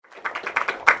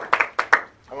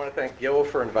want to thank Gil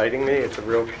for inviting me. It's a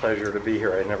real pleasure to be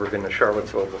here. I've never been to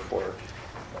Charlottesville before.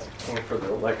 I came for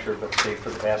the lecture, but stayed for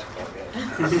the basketball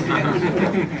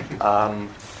game.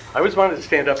 I always wanted to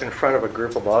stand up in front of a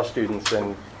group of law students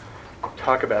and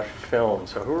talk about film.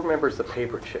 So who remembers The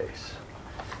Paper Chase?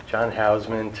 John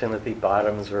Houseman, Timothy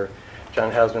Bottoms, or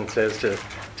John Houseman says to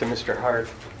Mr. Hart,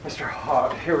 "Mr.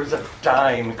 Hart, here is a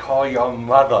dime, call your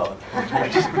mother."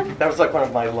 That was like one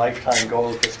of my lifetime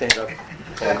goals, to stand up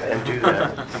and do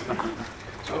that.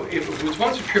 So it was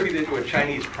once attributed to a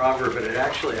Chinese proverb, but it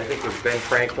actually, I think, was Ben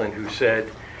Franklin who said,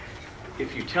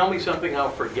 "If you tell me something, I'll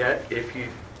forget. If you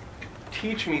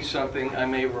teach me something, I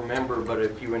may remember, but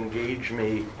if you engage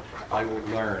me, I will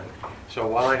learn." So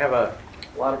while I have a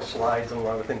lot of slides and a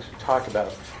lot of things to talk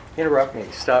about, interrupt me,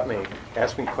 stop me,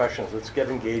 ask me questions. Let's get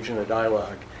engaged in a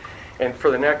dialogue. And for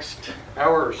the next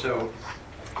hour or so,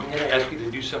 I'm going to ask you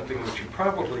to do something that you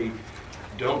probably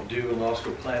don't do in law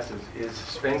school classes, is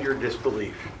suspend your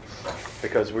disbelief.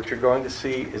 Because what you're going to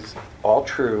see is all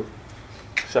true,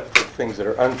 except for things that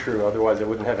are untrue. Otherwise, I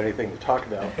wouldn't have anything to talk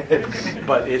about.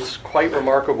 But it's quite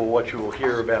remarkable what you will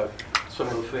hear about some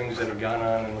of the things that have gone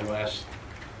on in the last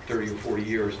 30 or 40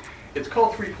 years. It's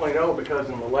called 3.0 because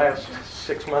in the last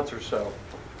 6 months or so,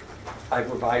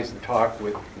 I've revised the talk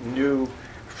with new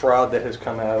fraud that has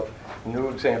come out, new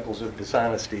examples of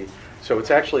dishonesty. So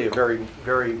it's actually a very,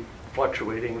 very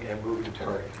fluctuating and moving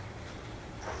target.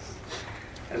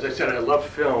 As I said, I love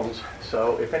films,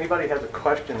 so if anybody has a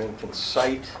question and can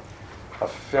cite a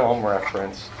film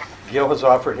reference, Gil has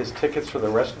offered his tickets for the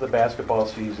rest of the basketball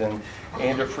season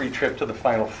and a free trip to the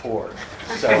Final Four.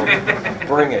 So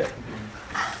bring it.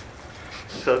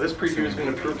 So this preview has been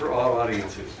approved for all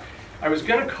audiences. I was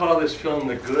going to call this film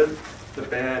The Good, the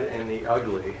Bad, and the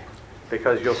Ugly,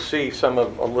 because you'll see a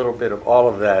little bit of all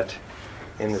of that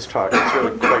in this talk. It's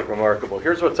really quite remarkable.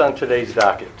 Here's what's on today's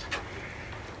docket.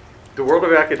 The world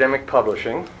of academic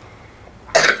publishing,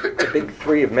 the big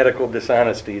three of medical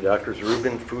dishonesty, Drs.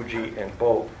 Rubin, Fuji, and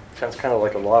Bolt. Sounds kind of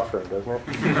like a law firm, doesn't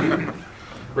it?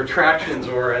 Retractions,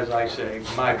 or as I say,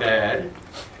 my bad.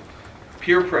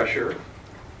 Peer pressure.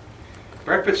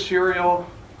 Breakfast cereal,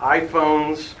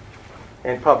 iPhones,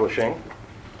 and publishing.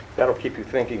 That'll keep you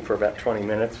thinking for about 20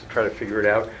 minutes, try to figure it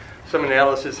out. Some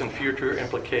analysis and future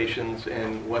implications,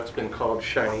 and what's been called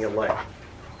shining a light.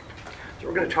 So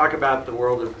we're going to talk about the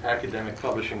world of academic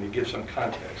publishing to give some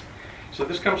context. So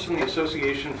this comes from the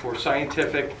Association for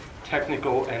Scientific,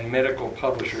 Technical, and Medical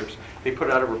Publishers. They put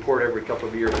out a report every couple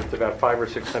of years. It's about 500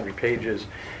 or 600 pages.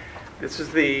 This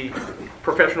is the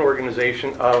professional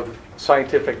organization of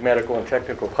scientific, medical, and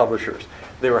technical publishers.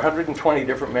 There are 120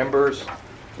 different members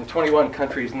in 21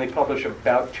 countries, and they publish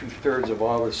about 2/3 of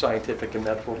all the scientific and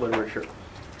medical literature.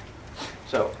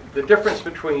 So the difference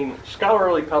between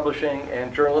scholarly publishing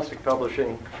and journalistic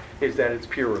publishing is that it's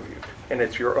peer-reviewed, and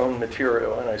it's your own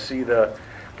material. And I see the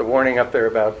warning up there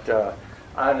about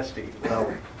honesty.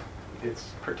 Well, it's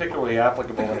particularly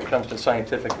applicable when it comes to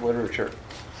scientific literature.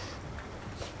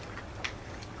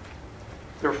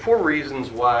 There are 4 reasons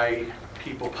why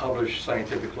people publish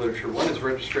scientific literature. One is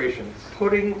registration,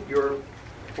 putting your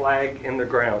flag in the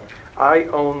ground. I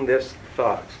own this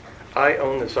thought. I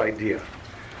own this idea.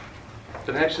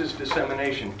 The next is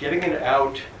dissemination, getting it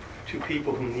out to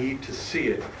people who need to see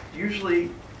it, usually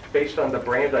based on the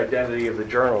brand identity of the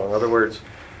journal. In other words,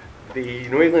 the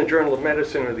New England Journal of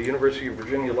Medicine or the University of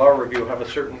Virginia Law Review have a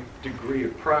certain degree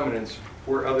of prominence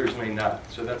where others may not.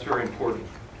 So that's very important.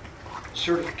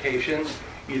 Certification,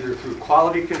 either through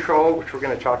quality control, which we're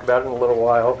going to talk about in a little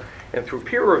while, and through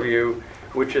peer review,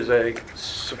 which is a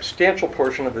substantial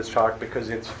portion of this talk because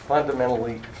it's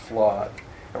fundamentally flawed.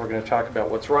 And we're going to talk about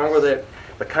what's wrong with it,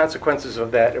 the consequences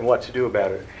of that, and what to do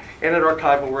about it. And an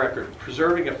archival record,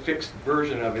 preserving a fixed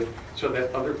version of it so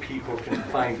that other people can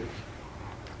find it.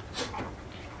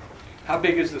 How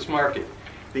big is this market?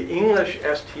 The English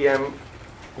STM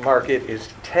market is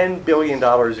 $10 billion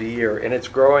a year, and it's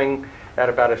growing at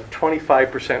about a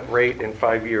 25% rate in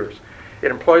 5 years.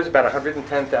 It employs about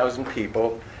 110,000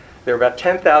 people. There are about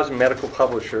 10,000 medical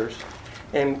publishers,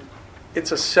 and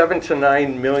it's a 7 to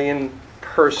 9 million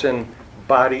person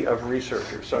body of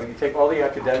researchers. So you take all the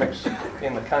academics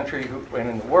in the country and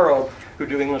in the world who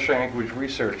do English language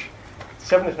research,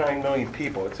 7 to 9 million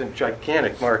people. It's a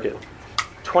gigantic market.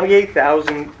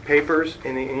 28,000 papers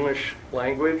in the English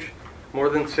language, more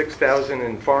than 6,000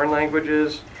 in foreign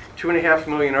languages, 2.5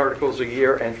 million articles a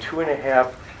year, and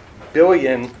 2.5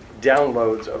 billion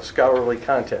downloads of scholarly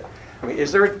content. I mean,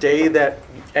 is there a day that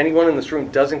anyone in this room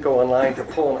doesn't go online to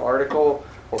pull an article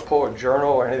or pull a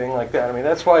journal or anything like that? I mean,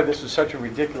 that's why this is such a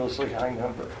ridiculously high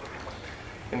number.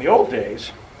 In the old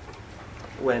days,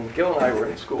 when Gil and I were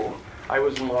in school, I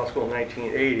was in law school in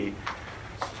 1980.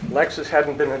 Lexis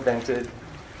hadn't been invented.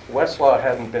 Westlaw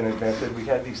hadn't been invented. We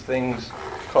had these things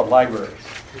called libraries.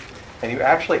 And you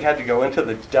actually had to go into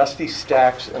the dusty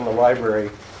stacks in the library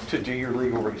to do your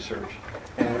legal research.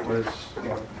 And it was,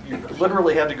 you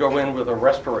literally had to go in with a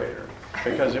respirator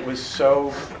because it was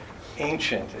so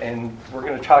ancient. And we're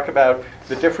going to talk about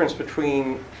the difference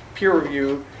between peer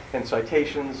review and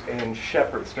citations and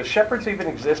Shepard's. Does Shepard's even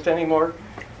exist anymore?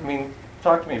 I mean,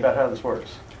 talk to me about how this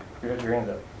works. You had your hand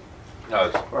up. No,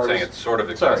 I was saying it sort of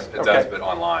exists. It does, but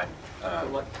online.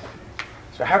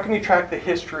 So how can you track the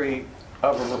history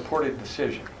of a reported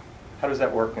decision? How does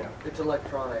that work now? It's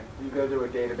electronic. You go to a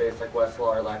database like Westlaw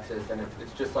or Lexis, and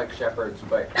it's just like Shepard's,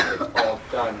 but it's all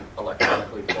done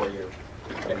electronically for you.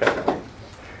 Okay.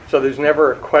 So there's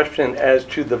never a question as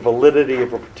to the validity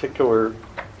of a particular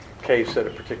case at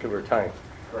a particular time.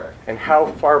 Correct. And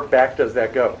how far back does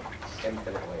that go?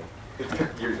 Infinitely.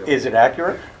 Usually. Is it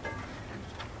accurate?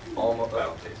 Almost.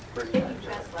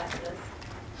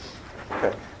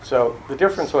 Okay. So the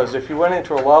difference was if you went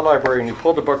into a law library and you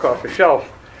pulled a book off the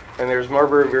shelf and there's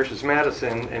Marbury versus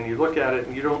Madison and you look at it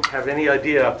and you don't have any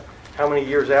idea how many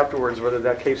years afterwards whether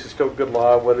that case is still good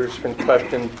law, whether it's been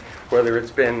questioned, whether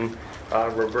it's been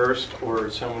reversed or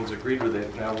someone's agreed with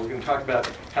it. Now we're going to talk about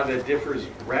how that differs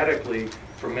radically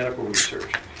from medical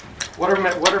research. What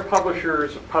are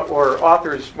publishers or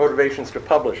authors' motivations to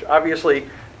publish? Obviously,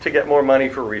 to get more money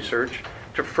for research,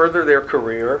 to further their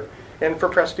career, and for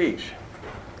prestige.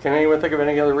 Can anyone think of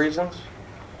any other reasons?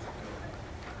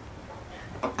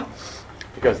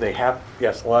 Because they have,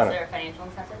 yes, Lana. Is there a financial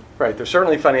incentive? Right, there's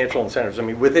certainly financial incentives. I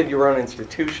mean, within your own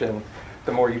institution,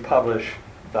 the more you publish,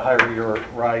 the higher your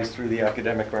rise through the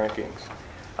academic rankings.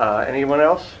 Anyone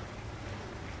else?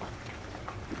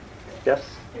 Yes?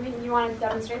 I mean, you want to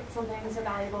demonstrate that something is a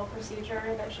valuable procedure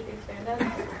that should be expanded?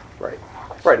 Right.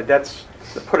 Right. That's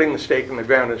putting the stake in the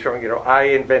ground and showing, I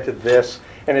invented this.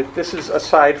 And this is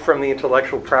aside from the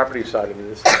intellectual property side of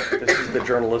it. This is the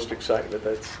journalistic side of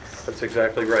it. That's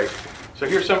exactly right. So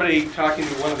here's somebody talking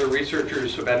to one of the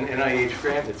researchers about an NIH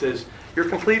grant. It says, you're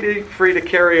completely free to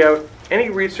carry out any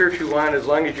research you want as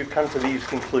long as you come to these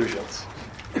conclusions.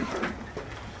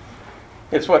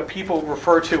 It's what people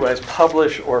refer to as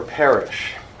publish or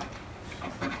perish.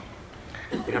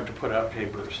 You have to put out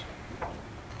papers.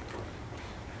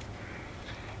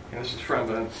 And this is from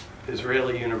an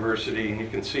Israeli university, and you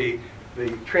can see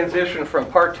the transition from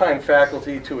part-time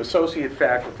faculty to associate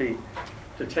faculty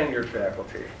to tenured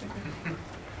faculty.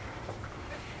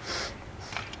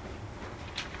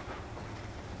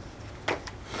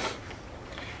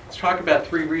 Let's talk about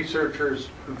three researchers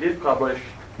who did publish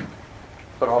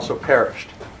but also perished.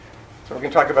 So we're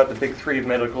going to talk about the big three of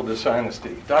medical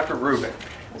dishonesty. Dr. Rubin.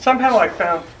 Somehow I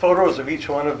found photos of each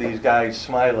one of these guys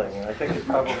smiling, and I think it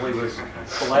probably was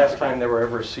the last time they were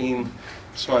ever seen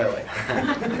smiling.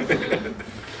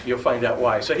 You'll find out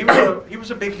why. So he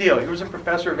was a big deal. He was a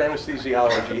professor of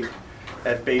anesthesiology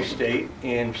at Bay State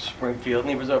in Springfield, and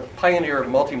he was a pioneer of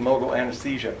multimodal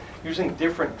anesthesia, using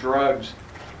different drugs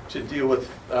to deal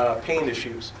with pain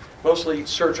issues, mostly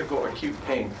surgical acute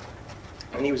pain.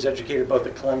 And he was educated both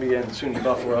at Columbia and SUNY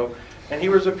Buffalo. And he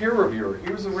was a peer reviewer.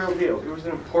 He was the real deal. He was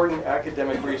an important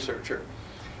academic researcher.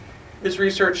 His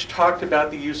research talked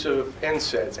about the use of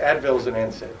NSAIDs. Advil's an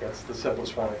NSAID. That's the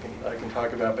simplest one I can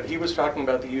talk about. But he was talking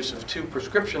about the use of two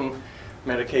prescription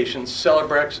medications,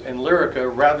 Celebrex and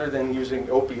Lyrica, rather than using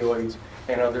opioids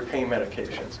and other pain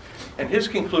medications. And his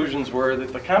conclusions were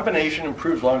that the combination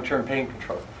improves long-term pain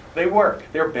control. They work.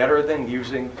 They're better than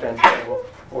using fentanyl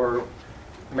or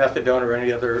methadone or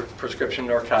any other prescription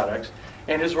narcotics.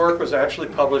 And his work was actually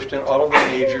published in all of the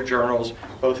major journals,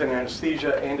 both in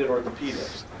anesthesia and in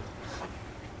orthopedics.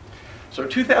 So in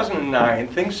 2009,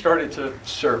 things started to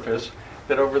surface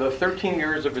that over the 13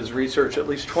 years of his research, at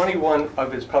least 21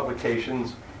 of his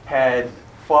publications had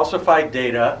falsified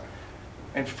data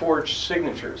and forged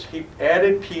signatures. He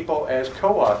added people as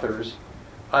co-authors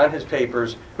on his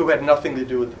papers who had nothing to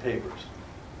do with the papers.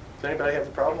 Does anybody have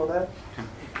a problem with that?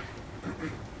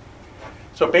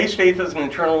 So Bay State is an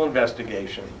internal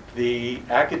investigation. The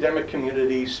academic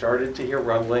community started to hear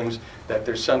rumblings that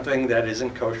there's something that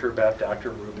isn't kosher about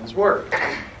Dr. Rubin's work.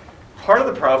 Part of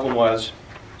the problem was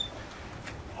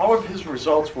all of his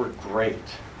results were great.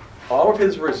 All of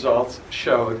his results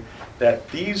showed that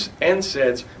these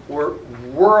NSAIDs were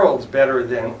worlds better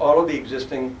than all of the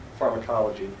existing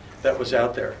pharmacology that was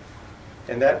out there.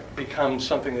 And that becomes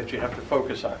something that you have to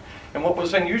focus on. And what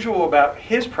was unusual about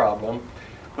his problem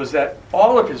was that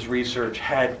all of his research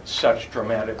had such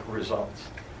dramatic results.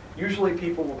 Usually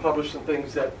people will publish some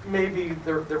things that maybe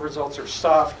their results are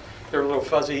soft, they're a little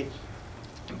fuzzy,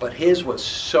 But his was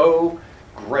so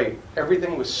great.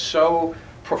 Everything was so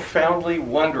profoundly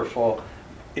wonderful,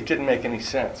 it didn't make any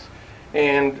sense.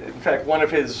 And in fact, one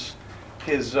of his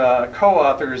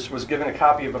co-authors was given a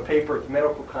copy of a paper at the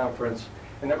medical conference,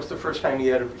 and that was the first time he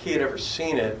had ever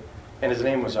seen it, and his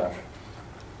name was on it.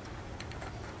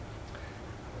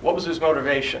 What was his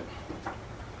motivation?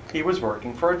 He was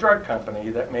working for a drug company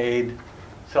that made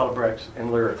Celebrex and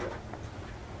Lyrica.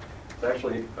 It's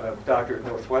actually a doctor at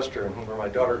Northwestern, where my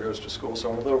daughter goes to school,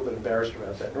 so I'm a little bit embarrassed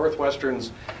about that.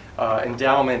 Northwestern's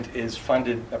endowment is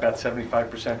funded about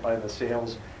 75% by the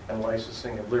sales and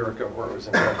licensing of Lyrica, where it was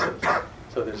invented.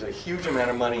 So there's a huge amount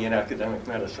of money in academic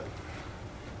medicine.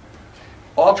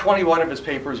 All 21 of his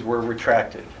papers were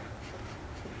retracted.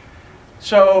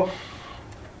 So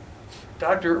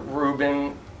Dr.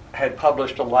 Rubin had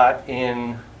published a lot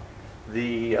in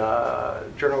the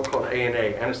journal called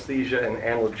ANA, Anesthesia and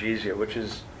Analgesia, which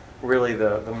is really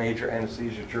the major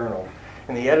anesthesia journal.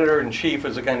 And the editor-in-chief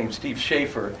was a guy named Steve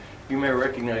Schaefer. You may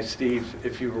recognize Steve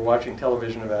if you were watching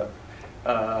television about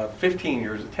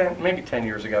maybe 10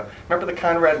 years ago. Remember the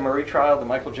Conrad Murray trial, the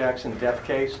Michael Jackson death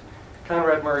case?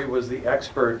 Conrad Murray was the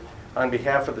expert on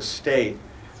behalf of the state.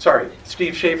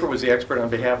 Steve Schaefer was the expert on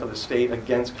behalf of the state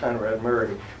against Conrad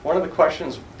Murray. One of the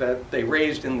questions that they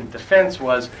raised in the defense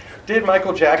was, did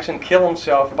Michael Jackson kill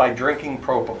himself by drinking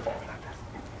propofol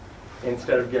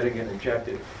instead of getting it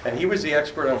injected? And he was the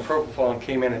expert on propofol and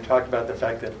came in and talked about the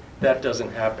fact that that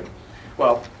doesn't happen.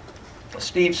 Well,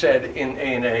 Steve said in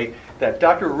ANA that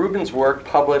Dr. Rubin's work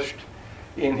published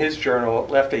in his journal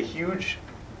left a huge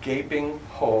gaping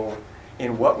hole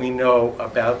in what we know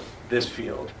about this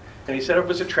field. And he said it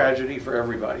was a tragedy for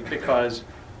everybody because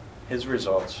his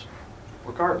results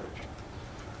were garbage.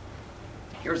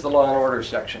 Here's the Law and Order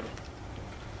section.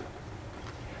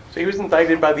 So he was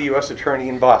indicted by the U.S. Attorney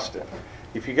in Boston.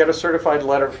 If you get a certified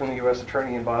letter from the U.S.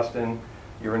 Attorney in Boston,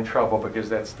 you're in trouble because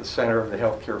that's the center of the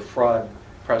healthcare fraud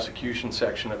prosecution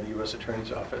section of the U.S.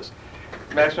 Attorney's Office.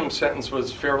 The maximum sentence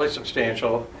was fairly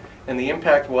substantial, and the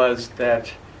impact was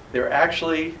that there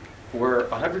actually were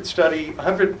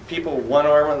 100 people, one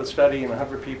arm of the study, and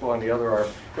 100 people on the other arm.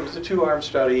 It was a two-arm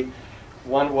study.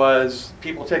 One was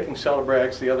people taking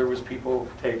Celebrex, the other was people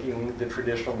taking the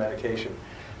traditional medication.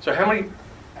 So how many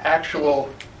actual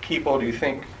people do you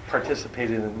think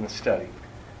participated in the study?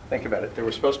 Think about it. There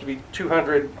were supposed to be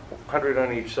 200, 100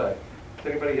 on each side. Does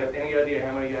anybody have any idea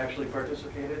how many actually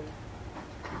participated?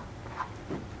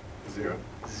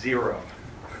 Zero.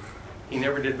 He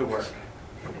never did the work.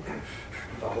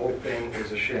 The whole thing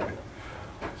is a sham.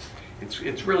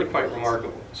 It's really quite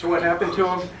remarkable. So what happened to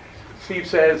him? Steve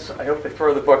says, I hope they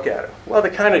throw the book at him. Well,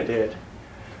 they kind of did.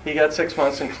 He got 6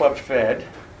 months in Club Fed,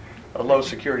 a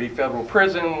low-security federal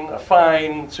prison, a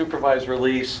fine, supervised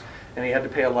release, and he had to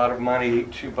pay a lot of money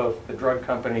to both the drug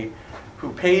company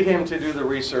who paid him to do the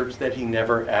research that he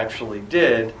never actually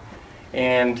did,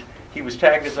 and he was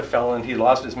tagged as a felon. He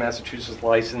lost his Massachusetts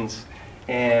license,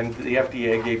 and the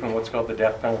FDA gave him what's called the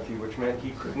death penalty, which meant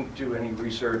he couldn't do any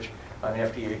research on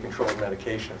FDA-controlled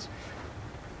medications.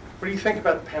 What do you think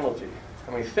about the penalty?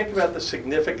 I mean, think about the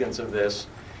significance of this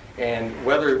and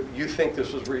whether you think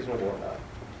this was reasonable or not.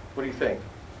 What do you think?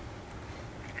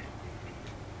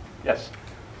 Yes?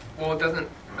 Well, it doesn't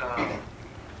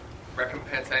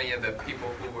recompense any of the people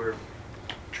who were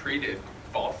treated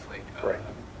falsely Right.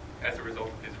 as a result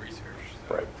of his research.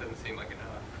 So Right. It doesn't seem like enough.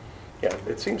 Yeah,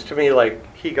 it seems to me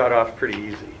like he got off pretty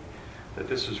easy. That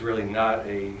this was really not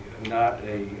a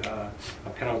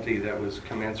penalty that was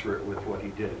commensurate with what he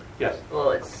did. Yes.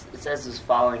 Well, it says it's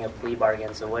following a plea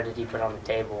bargain. So what did he put on the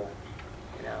table?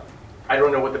 You know. I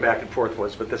don't know what the back and forth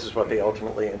was, but this is what they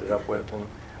ultimately ended up with. And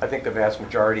I think the vast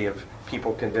majority of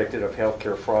people convicted of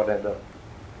healthcare fraud end up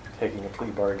taking a plea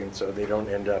bargain, so they don't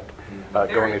end up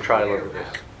going to trial over this.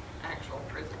 Actual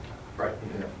prison. Right.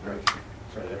 Yeah, right.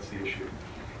 That's the issue.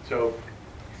 So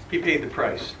he paid the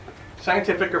price.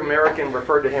 Scientific American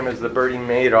referred to him as the Bernie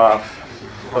Madoff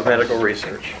of medical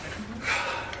research.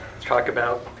 Let's talk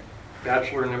about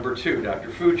bachelor number 2,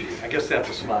 Dr. Fuji. I guess that's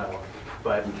a smile,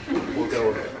 but we'll go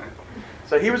with it.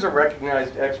 So he was a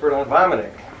recognized expert on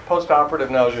vomiting, post-operative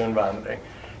nausea and vomiting.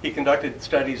 He conducted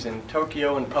studies in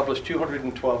Tokyo and published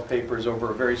 212 papers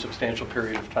over a very substantial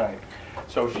period of time.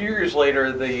 So a few years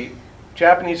later, the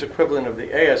Japanese equivalent of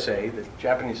the ASA, the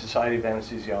Japanese Society of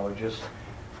Anesthesiologists,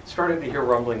 started to hear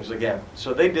rumblings again.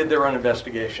 So they did their own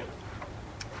investigation.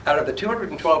 Out of the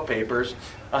 212 papers,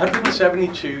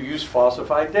 172 used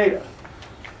falsified data.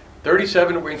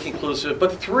 37 were inconclusive,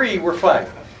 but 3 were fine.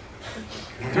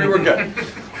 3 were good.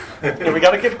 And we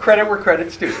got to give credit where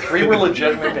credit's due. 3 were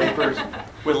legitimate papers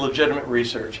with legitimate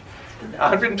research.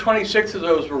 126 of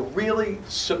those were really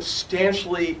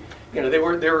substantially, they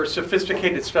were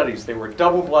sophisticated studies. They were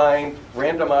double-blind,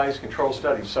 randomized control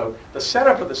studies. So the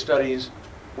setup of the studies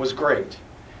was great.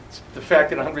 The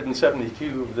fact that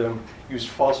 172 of them used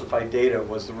falsified data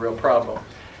was the real problem.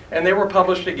 And they were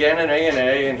published again in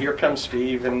A&A, and here comes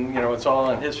Steve, and it's all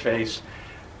on his face,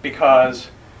 because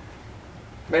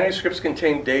manuscripts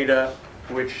contained data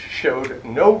which showed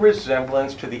no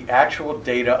resemblance to the actual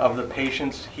data of the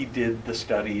patients he did the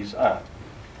studies on.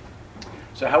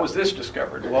 So how was this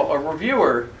discovered? Well, a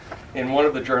reviewer in one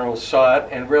of the journals saw it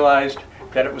and realized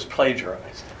that it was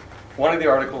plagiarized. One of the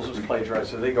articles was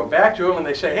plagiarized. So they go back to him and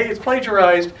they say, hey, it's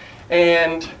plagiarized,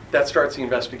 and that starts the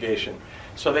investigation.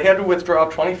 So they had to withdraw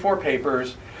 24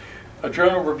 papers. A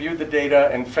journal reviewed the data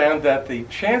and found that the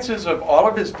chances of all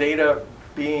of his data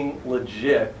being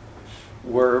legit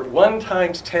were 1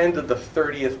 ×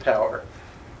 10⁻30th power.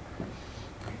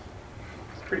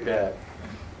 It's pretty bad.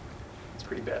 It's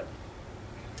pretty bad.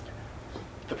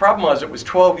 The problem was it was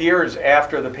 12 years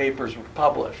after the papers were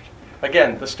published.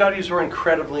 Again, the studies were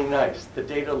incredibly nice. The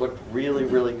data looked really,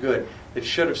 really good. It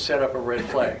should have set up a red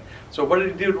flag. So what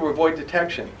did he do to avoid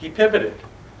detection? He pivoted.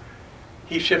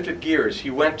 He shifted gears.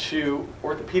 He went to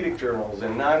orthopedic journals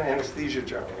and non-anesthesia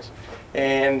journals.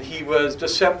 And he was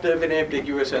deceptive and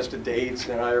ambiguous as to dates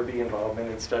and IRB involvement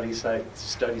and study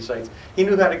sites. He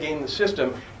knew how to game the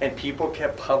system, and people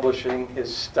kept publishing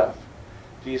his stuff.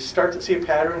 Do you start to see a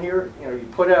pattern here? You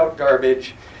put out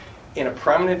garbage in a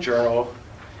prominent journal,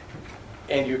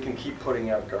 and you can keep putting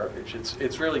out garbage.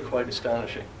 It's really quite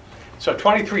astonishing. So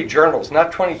 23 journals,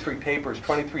 not 23 papers,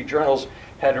 23 journals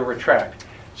had to retract.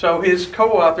 So his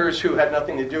co-authors, who had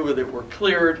nothing to do with it, were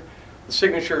cleared. The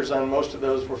signatures on most of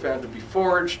those were found to be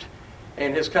forged,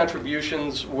 and his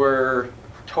contributions were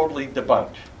totally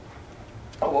debunked.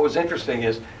 What was interesting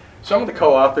is some of the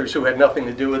co-authors who had nothing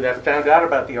to do with that found out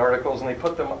about the articles, and they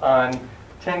put them on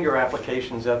tenure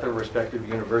applications at their respective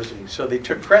universities. So they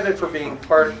took credit for being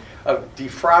part of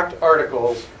defrocked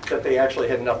articles that they actually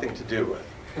had nothing to do with.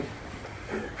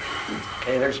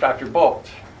 Okay, there's Dr. Bolt.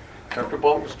 Dr.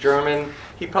 Bolt was German.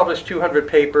 He published 200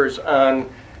 papers on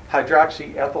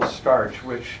hydroxyethyl starch,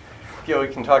 which Gilly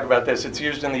can talk about this. It's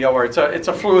used in the OR. It's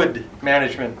a fluid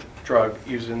management drug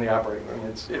used in the operating room.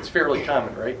 It's fairly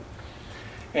common, right?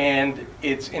 And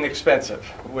it's inexpensive,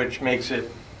 which makes it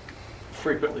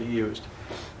frequently used.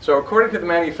 So according to the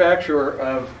manufacturer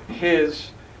of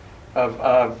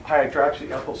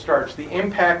hydroxyethyl starch, the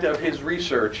impact of his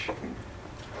research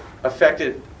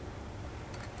affected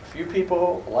a few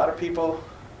people, a lot of people.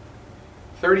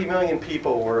 30 million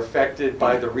people were affected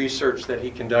by the research that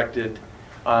he conducted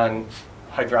on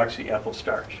hydroxyethyl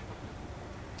starch.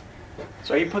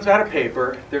 So he puts out a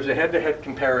paper. There's a head-to-head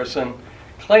comparison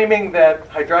claiming that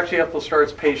hydroxyethyl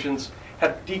starch patients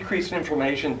had decreased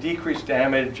inflammation, decreased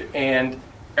damage, and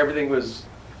everything was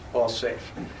all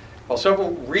safe. Well,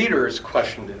 several readers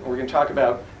questioned it. We're going to talk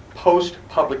about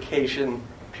post-publication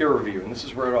peer review, and this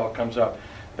is where it all comes up.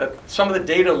 That some of the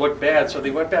data looked bad, so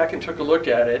they went back and took a look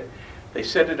at it. They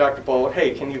said to Dr. Bolt,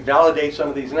 hey, can you validate some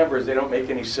of these numbers? They don't make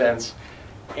any sense.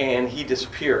 And he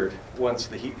disappeared once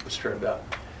the heat was turned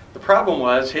up. The problem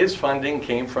was his funding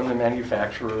came from the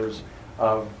manufacturers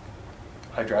of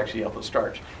hydroxyethyl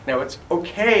starch. Now, it's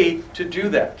okay to do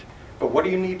that, but what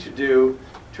do you need to do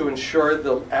to ensure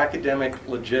the academic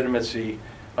legitimacy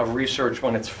of research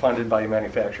when it's funded by a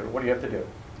manufacturer? What do you have to do?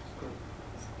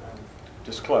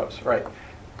 Disclose, right.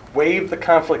 Waive the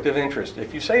conflict of interest.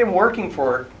 If you say I'm working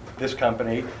for this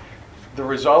company, the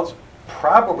results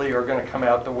probably are going to come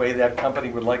out the way that company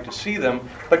would like to see them,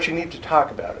 but you need to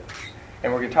talk about it.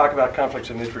 And we're going to talk about conflicts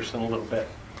of interest in a little bit.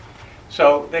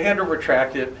 So they had to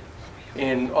retract it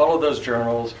in all of those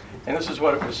journals, and this is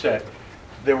what it was said.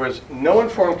 There was no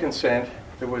informed consent,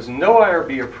 there was no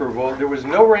IRB approval, there was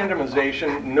no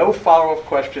randomization, no follow-up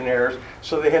questionnaires,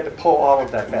 so they had to pull all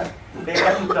of that back. They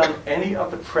hadn't done any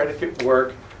of the predicate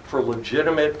work for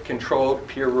legitimate, controlled,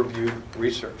 peer-reviewed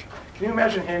research. Can you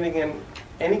imagine handing in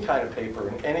any kind of paper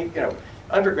in any,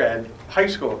 undergrad, high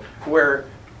school, where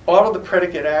all of the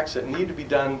predicate acts that need to be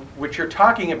done, which you're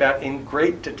talking about in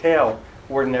great detail,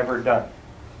 were never done?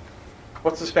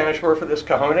 What's the Spanish word for this?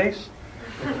 Cojones?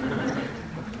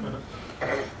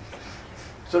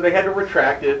 So they had to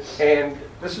retract it, and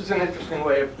this is an interesting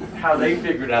way of how they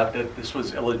figured out that this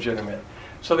was illegitimate.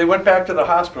 So they went back to the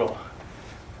hospital.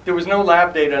 There was no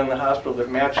lab data in the hospital that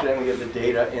matched any of the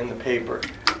data in the paper.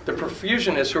 The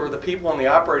perfusionists, who are the people in the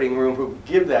operating room who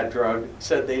give that drug,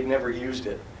 said they'd never used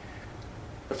it.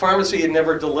 The pharmacy had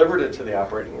never delivered it to the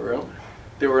operating room.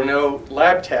 There were no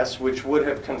lab tests which would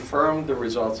have confirmed the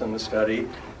results in the study.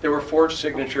 There were forged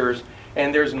signatures,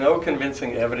 And there's no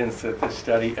convincing evidence that this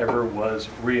study ever was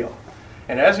real.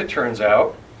 And as it turns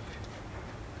out,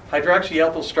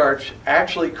 hydroxyethyl starch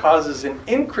actually causes an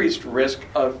increased risk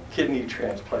of kidney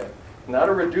transplant, not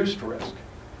a reduced risk.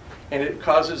 And it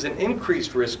causes an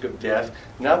increased risk of death,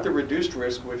 not the reduced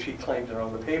risk which he claimed in all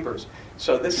the papers.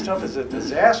 So this stuff is a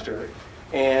disaster,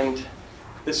 and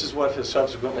this is what has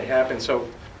subsequently happened. So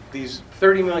these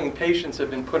 30 million patients have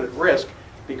been put at risk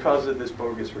because of this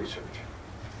bogus research.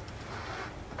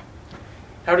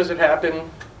 How does it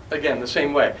happen? Again, the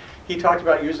same way. He talked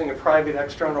about using a private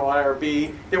external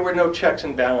IRB. There were no checks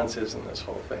and balances in this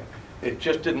whole thing. It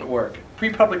just didn't work.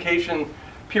 Pre-publication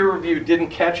peer review didn't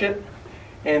catch it,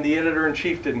 and the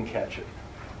editor-in-chief didn't catch it.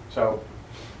 So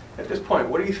at this point,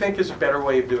 what do you think is a better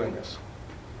way of doing this?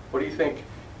 What do you think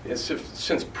is,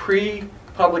 since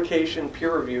pre-publication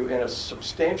peer review in a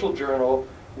substantial journal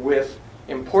with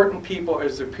important people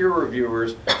as the peer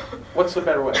reviewers, what's the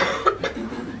better way?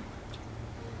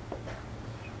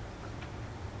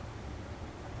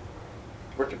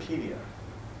 Wikipedia.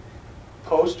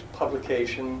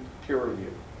 Post-publication peer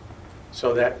review.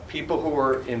 So that people who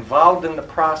are involved in the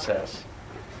process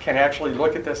can actually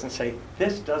look at this and say,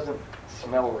 this doesn't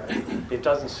smell right. It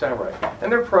doesn't sound right.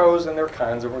 And there are pros and there are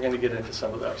cons, and we're going to get into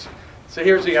some of those. So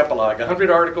here's the epilogue. 100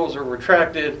 articles are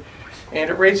retracted, and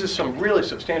it raises some really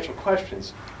substantial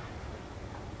questions.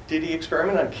 Did he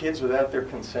experiment on kids without their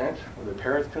consent, or their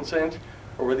parents' consent,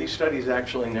 or were these studies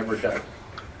actually never done?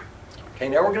 Okay,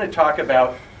 now we're going to talk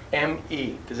about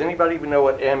ME. Does anybody even know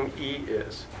what ME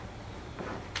is?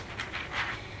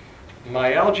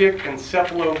 Myalgic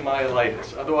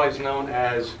encephalomyelitis, otherwise known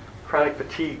as chronic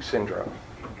fatigue syndrome,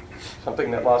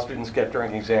 something that law students get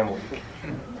during exam week.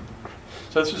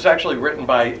 So this was actually written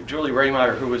by Julie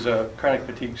Rehmeyer, who was a chronic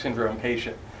fatigue syndrome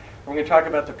patient. We're going to talk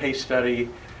about the PACE study,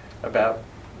 about,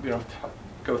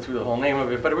 go through the whole name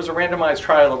of it, but it was a randomized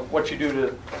trial of what you do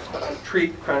to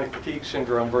treat chronic fatigue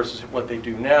syndrome versus what they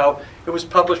do now. It was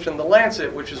published in The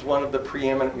Lancet, which is one of the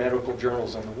preeminent medical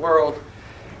journals in the world.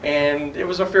 And it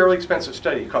was a fairly expensive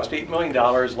study. It cost $8 million,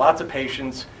 lots of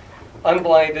patients,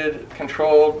 unblinded,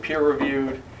 controlled,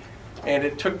 peer-reviewed, and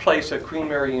it took place at Queen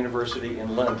Mary University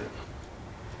in London.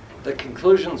 The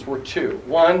conclusions were two.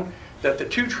 One, that the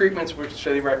two treatments which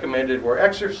they recommended were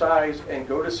exercise and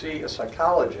go to see a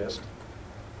psychologist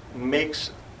makes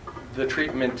the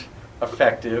treatment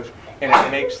effective, and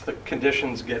it makes the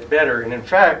conditions get better. And in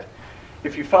fact,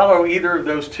 if you follow either of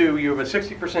those two, you have a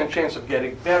 60% chance of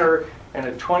getting better and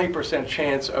a 20%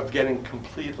 chance of getting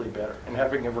completely better and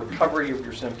having a recovery of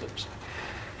your symptoms.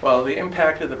 Well, the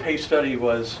impact of the PACE study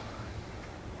was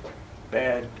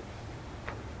bad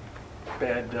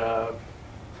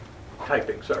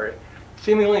typing, sorry.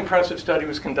 Seemingly impressive study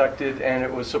was conducted, and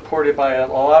it was supported by a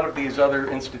lot of these other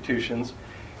institutions.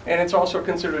 And it's also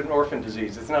considered an orphan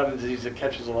disease. It's not a disease that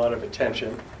catches a lot of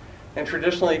attention. And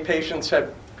traditionally, patients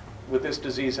with this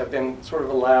disease have been sort of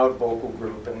a loud vocal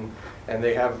group, and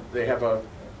they have a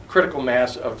critical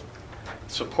mass of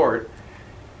support.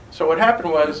 So what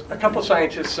happened was a couple of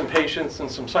scientists, some patients, and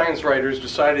some science writers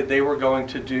decided they were going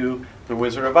to do the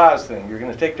Wizard of Oz thing. You're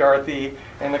going to take Dorothy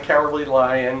and the Cowardly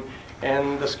Lion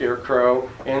and the Scarecrow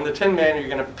and the Tin Man, and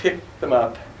you're going to pick them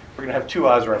up. We're going to have 2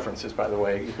 Oz references, by the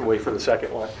way. You can wait for the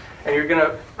second one. And you're going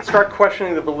to start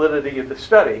questioning the validity of the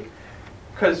study,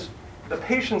 because the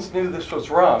patients knew this was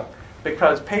wrong.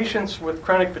 Because patients with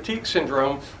chronic fatigue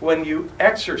syndrome, when you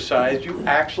exercise, you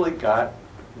actually got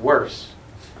worse.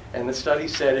 And the study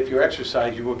said if you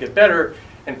exercise, you will get better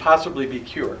and possibly be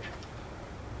cured.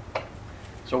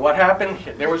 So what happened?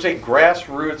 There was a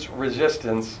grassroots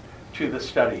resistance to the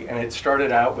study, and it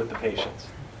started out with the patients.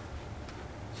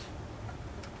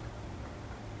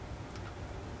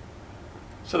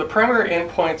 So the primary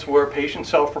endpoints were patient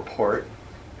self-report,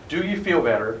 do you feel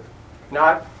better,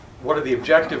 not what are the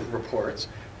objective reports.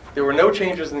 There were no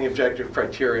changes in the objective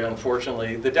criteria,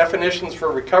 unfortunately. The definitions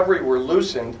for recovery were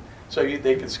loosened so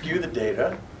they could skew the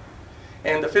data.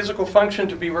 And the physical function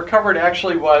to be recovered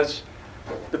actually was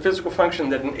the physical function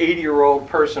that an 80-year-old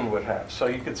person would have. So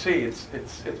you could see it's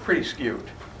pretty skewed.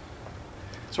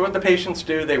 So what the patients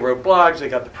do, they wrote blogs, they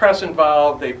got the press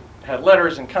involved, they had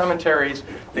letters and commentaries,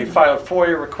 they filed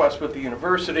FOIA requests with the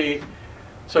university.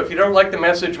 So if you don't like the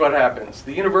message, what happens?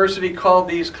 The university called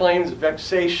these claims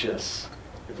vexatious.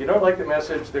 If you don't like the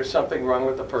message, there's something wrong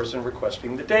with the person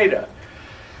requesting the data.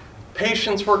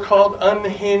 Patients were called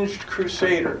unhinged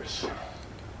crusaders.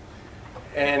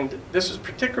 And this is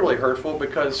particularly hurtful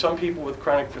because some people with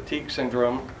chronic fatigue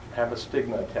syndrome have a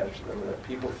stigma attached to them, that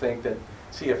people think that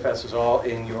CFS is all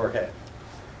in your head.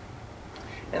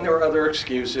 And there were other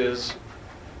excuses.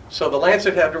 So the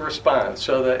Lancet had to respond.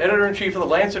 So the editor-in-chief of the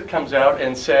Lancet comes out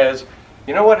and says,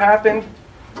 you know what happened?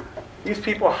 These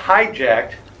people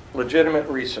hijacked legitimate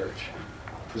research.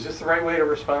 Was this the right way to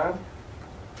respond?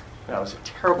 No, it was a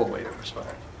terrible way to respond.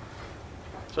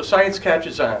 So science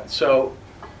catches on. So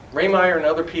Rehmeyer and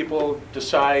other people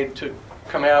decide to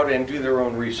come out and do their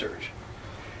own research.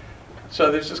 So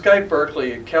there's this guy at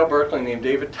Berkeley, at Cal Berkeley, named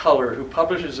David Tuller, who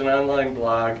publishes an online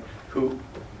blog who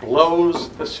blows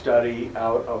the study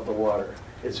out of the water.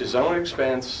 It's his own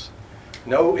expense,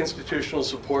 no institutional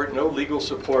support, no legal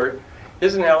support.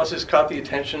 His analysis caught the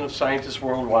attention of scientists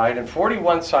worldwide, and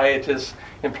 41 scientists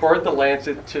implored the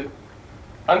Lancet to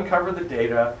uncover the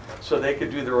data so they could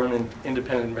do their own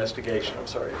independent investigation. I'm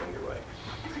sorry, I didn't get away.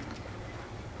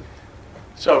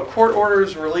 So court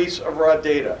orders release of raw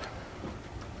data.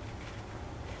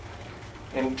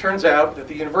 And it turns out that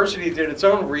the university did its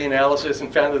own reanalysis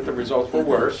and found that the results were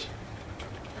worse.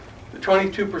 The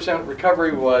 22%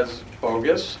 recovery was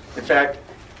bogus. In fact,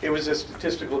 it was a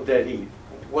statistical dead heat.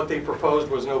 What they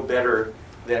proposed was no better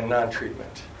than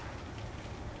non-treatment.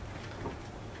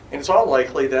 And it's all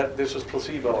likely that this was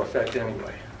placebo effect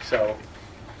anyway. So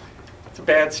it's a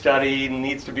bad study,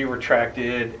 needs to be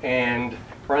retracted, and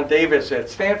Ron Davis at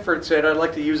Stanford said, I'd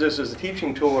like to use this as a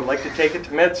teaching tool. I'd like to take it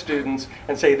to med students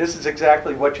and say, this is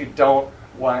exactly what you don't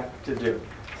want to do.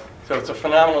 So it's a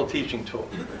phenomenal teaching tool.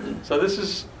 So this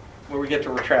is where we get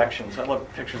to retractions. I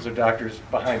love pictures of doctors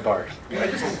behind bars. I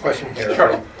just have a question here.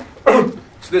 Sure.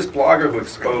 So this blogger who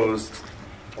exposed,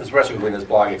 this Russian who in his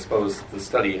blog exposed the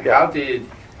study, how did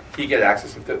he get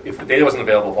access? If the data wasn't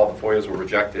available, if all the FOIAs were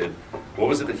rejected, what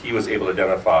was it that he was able to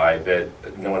identify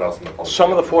that no one else in the public?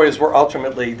 Some of the FOIAs were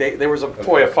ultimately, there was a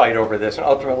FOIA fight over this, and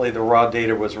ultimately the raw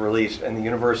data was released, and the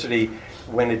university,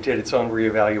 when it did its own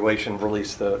reevaluation,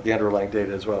 released the underlying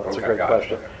data as well. That's a great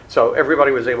question. So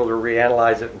everybody was able to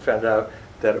reanalyze it and found out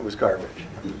that it was garbage.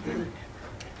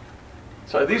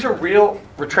 So these are real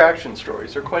retraction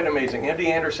stories. They're quite amazing.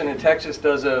 Andy Anderson in Texas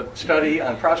does a study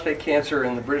on prostate cancer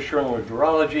in the British Journal of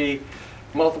Urology,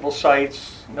 multiple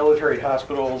sites, military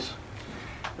hospitals.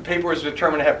 The paper was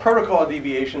determined to have protocol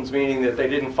deviations, meaning that they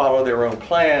didn't follow their own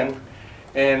plan.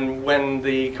 And when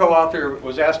the co-author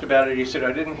was asked about it, he said,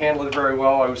 I didn't handle it very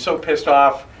well. I was so pissed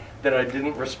off that I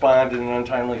didn't respond in an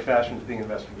untimely fashion to the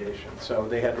investigation. So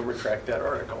they had to retract that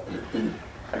article.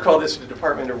 I call this the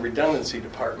Department of Redundancy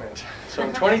Department. So in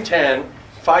 2010,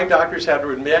 5 doctors had to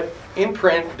admit in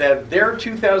print that their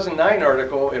 2009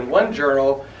 article in one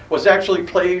journal was actually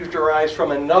plagiarized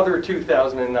from another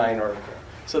 2009 article.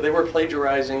 So they were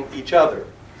plagiarizing each other.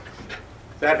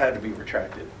 That had to be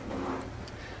retracted.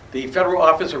 The Federal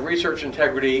Office of Research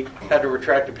Integrity had to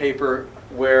retract a paper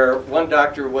where one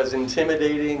doctor was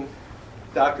intimidating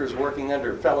doctors working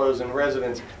under fellows and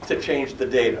residents to change the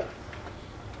data.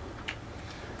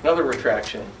 Another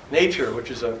retraction, Nature, which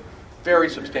is a very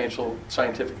substantial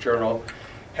scientific journal,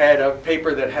 had a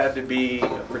paper that had to be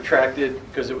retracted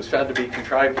because it was found to be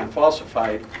contrived and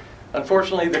falsified.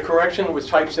 Unfortunately, the correction was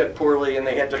typeset poorly, and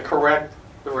they had to correct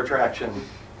the retraction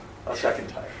a second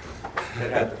time.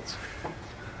 It happens.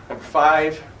 Number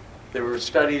 5, there were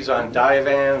studies on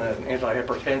Diovan, an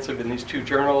antihypertensive, in these 2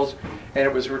 journals,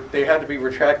 and they had to be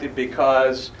retracted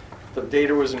because the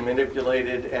data was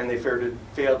manipulated and they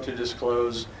failed to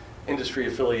disclose industry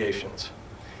affiliations.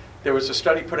 There was a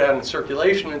study put out in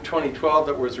Circulation in 2012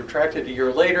 that was retracted a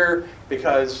year later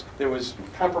because there was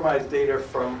compromised data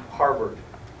from Harvard.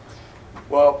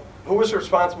 Well, who was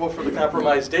responsible for the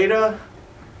compromised data?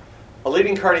 A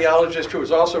leading cardiologist who was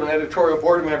also an editorial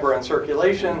board member on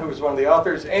Circulation, who was one of the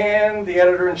authors, and the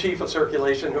editor-in-chief of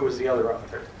Circulation, who was the other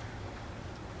author.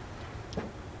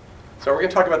 So we're going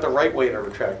to talk about the right way to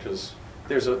retract, because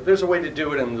there's a way to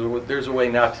do it and there's a way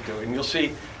not to do it. And you'll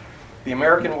see the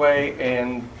American way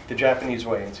and the Japanese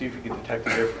way, and see if you can detect the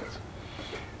difference.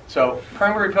 So,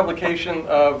 primary publication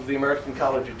of the American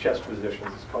College of Chest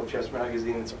Physicians. It's called Chest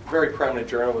Magazine. It's a very prominent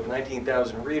journal with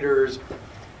 19,000 readers.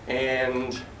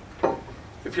 And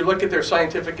if you look at their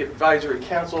scientific advisory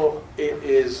council, it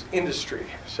is industry.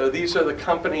 So these are the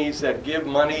companies that give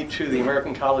money to the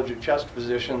American College of Chest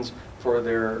Physicians for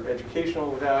their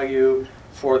educational value,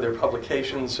 for their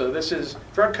publications. So this is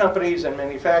drug companies and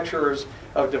manufacturers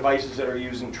of devices that are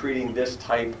used in treating this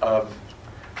type of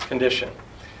condition.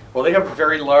 Well, they have a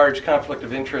very large conflict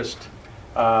of interest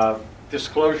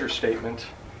disclosure statement,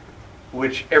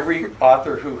 which every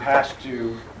author who has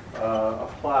to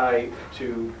apply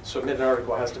to submit an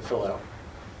article has to fill out.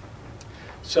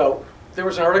 So there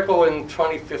was an article in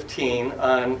 2015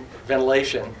 on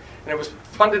ventilation, and it was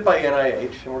funded by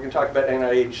NIH, and we're going to talk about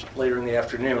NIH later in the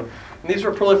afternoon. And these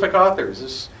were prolific authors.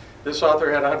 This This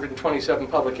author had 127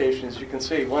 publications. You can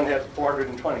see one had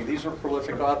 420. These were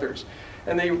prolific authors.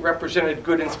 And they represented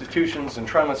good institutions and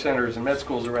trauma centers and med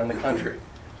schools around the country.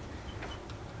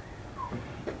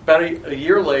 About a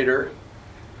year later,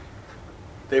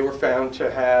 they were found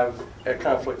to have a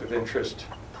conflict of interest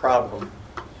problem.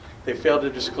 They failed to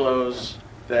disclose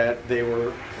that they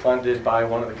were funded by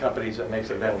one of the companies that makes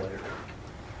a ventilator.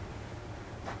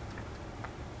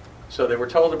 So they were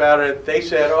told about it. They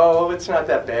said, oh, it's not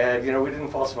that bad. You know, we didn't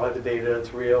falsify the data.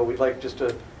 It's real. We'd like just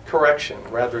a correction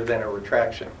rather than a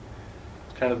retraction.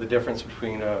 It's kind of the difference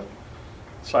between a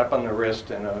slap on the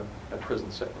wrist and a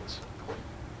prison sentence.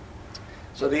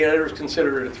 So the editors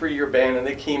considered it a 3-year ban, and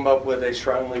they came up with a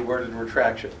strongly worded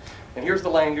retraction. And here's the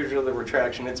language of the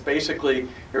retraction. It's basically,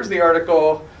 here's the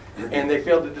article, and they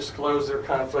failed to disclose their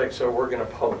conflict, so we're going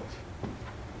to pull it.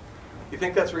 You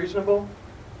think that's reasonable?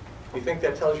 You think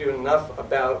that tells you enough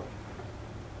about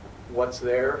what's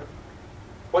there?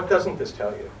 What doesn't this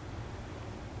tell you?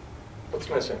 What's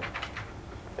missing?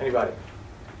 Anybody?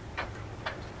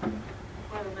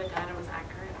 Whether the data was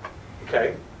accurate.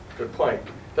 Okay, good point.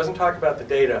 Doesn't talk about the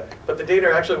data, but the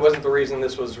data actually wasn't the reason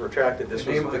this was retracted. This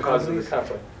was because of the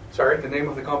conflict. Sorry? The name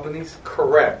of the companies?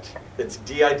 Correct. It's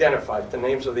de-identified. The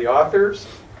names of the authors,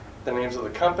 the names of the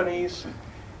companies.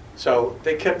 So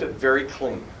they kept it very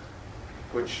clean,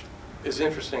 which is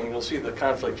interesting. You'll see the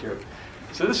conflict here.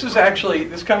 So this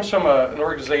comes from an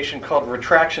organization called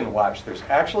Retraction Watch. There's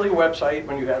actually a website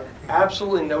when you have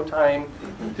absolutely no time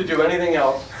to do anything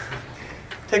else.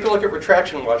 Take a look at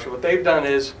Retraction Watch. What they've done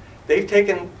is they've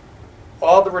taken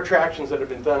all the retractions that have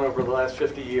been done over the last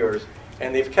 50 years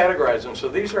and they've categorized them. So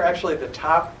these are actually the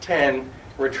top 10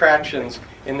 retractions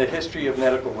in the history of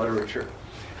medical literature.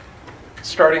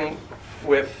 Starting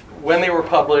with when they were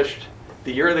published,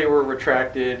 the year they were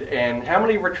retracted, and how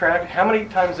many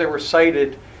times they were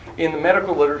cited in the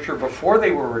medical literature before they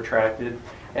were retracted,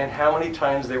 and how many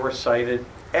times they were cited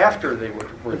after they were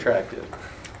retracted.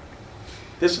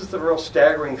 This is the real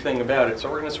staggering thing about it. So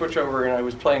we're going to switch over, and I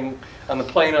was playing on the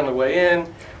plane on the way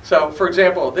in. So, for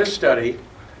example, this study,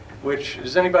 which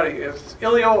is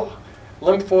ileolymphoid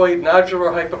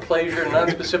nodular hypoplasia,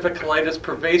 nonspecific colitis,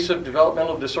 pervasive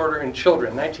developmental disorder in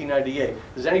children, 1998.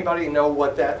 Does anybody know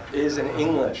what that is in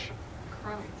English?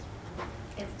 Crohn's.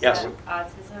 It's Yes.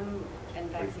 Autism and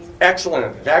vaccines.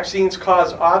 Excellent. Vaccines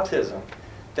cause autism.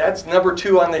 That's number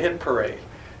 2 on the hit parade.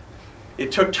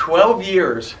 It took 12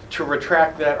 years to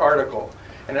retract that article.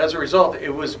 And as a result, it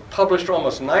was published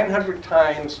almost 900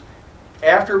 times.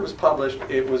 After it was published,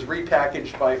 it was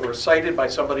repackaged or cited by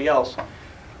somebody else.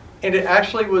 And it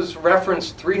actually was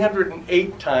referenced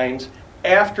 308 times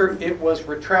after it was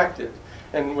retracted.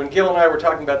 And when Gil and I were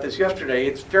talking about this yesterday,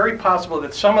 it's very possible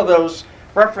that some of those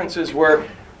references were,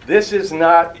 this is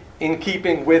not in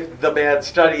keeping with the bad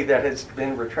study that has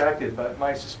been retracted. But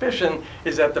my suspicion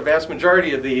is that the vast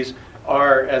majority of these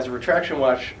are, as Retraction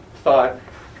Watch thought,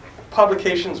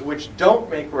 publications which don't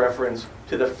make reference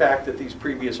to the fact that these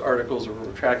previous articles were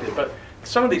retracted. But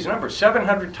some of these numbers,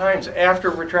 700 times after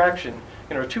retraction,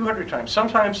 200 times.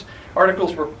 Sometimes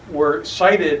articles were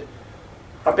cited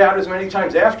about as many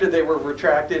times after they were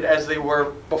retracted as they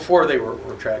were before they were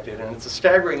retracted. And it's a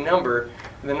staggering number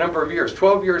in the number of years.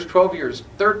 12 years,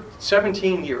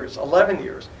 17 years, 11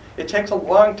 years. It takes a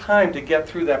long time to get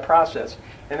through that process.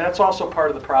 And that's also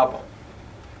part of the problem.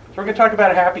 So we're going to talk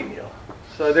about a happy meal.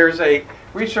 So there's a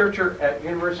researcher at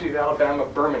University of Alabama,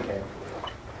 Birmingham.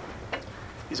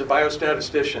 He's a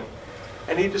biostatistician.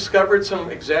 And he discovered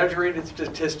some exaggerated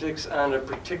statistics on a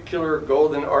particular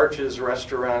Golden Arches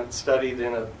restaurant studied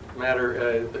in a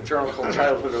journal called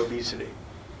Childhood Obesity.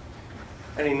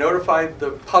 And he notified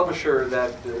the publisher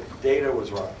that the data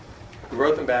was wrong. He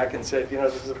wrote them back and said,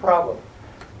 this is a problem.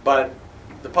 But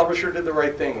the publisher did the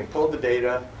right thing. He pulled the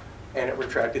data, and it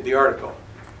retracted the article.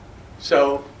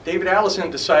 So David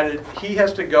Allison decided he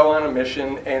has to go on a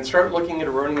mission and start looking at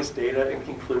erroneous data and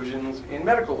conclusions in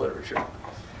medical literature.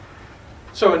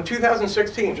 So in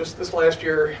 2016, just this last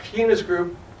year, he and his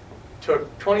group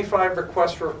took 25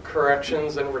 requests for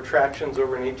corrections and retractions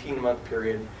over an 18-month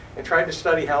period and tried to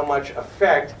study how much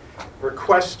effect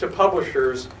requests to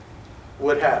publishers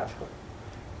would have.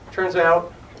 Turns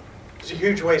out it's a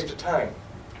huge waste of time.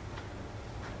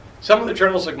 Some of the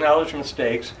journals acknowledged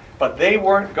mistakes, but they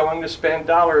weren't going to spend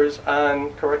dollars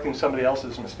on correcting somebody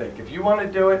else's mistake. If you want to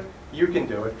do it, you can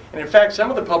do it. And in fact, some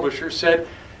of the publishers said,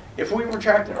 if we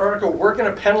retract an article, we're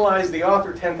going to penalize the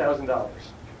author $10,000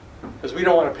 because we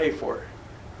don't want to pay for it.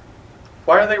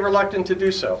 Why are they reluctant to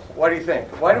do so? What do you think?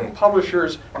 Why don't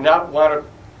publishers not want to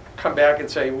come back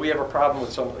and say, we have a problem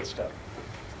with some of this stuff?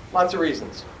 Lots of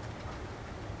reasons.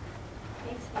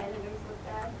 Makes the editors look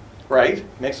bad. Right?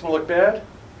 Makes them look bad.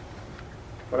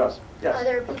 What else? Yes.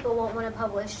 Other people won't want to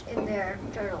publish in their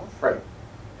journals. Right.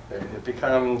 It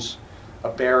becomes a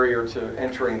barrier to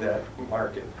entering that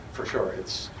market, for sure.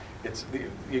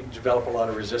 You develop a lot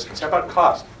of resistance. How about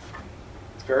cost?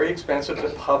 It's very expensive to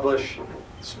publish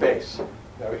space,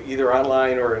 either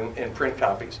online or in print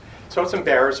copies. So it's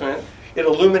embarrassment. It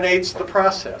illuminates the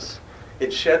process.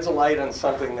 It sheds a light on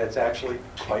something that's actually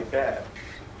quite bad.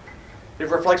 It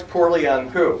reflects poorly on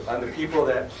who? On the people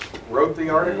that wrote the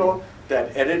article,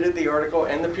 that edited the article,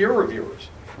 and the peer reviewers.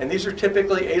 And these are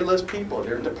typically A-list people.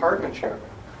 They're department chairmen.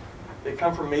 They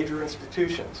come from major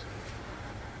institutions.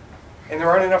 And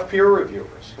there aren't enough peer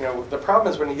reviewers. The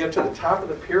problem is when you get to the top of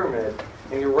the pyramid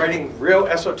and you're writing real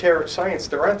esoteric science,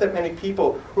 there aren't that many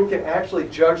people who can actually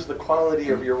judge the quality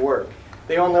of your work.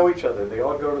 They all know each other. They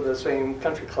all go to the same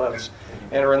country clubs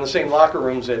and are in the same locker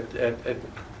rooms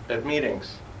at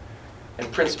meetings. And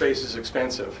print space is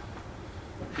expensive.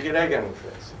 You get egg on your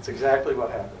face. It's exactly what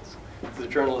happens. It's the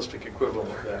journalistic equivalent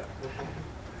of that.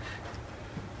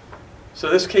 So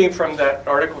this came from that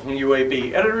article from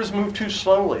UAB. Editors move too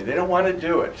slowly. They don't want to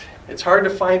do it. It's hard to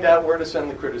find out where to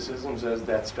send the criticisms, as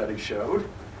that study showed.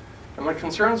 And when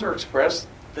concerns are expressed,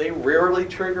 they rarely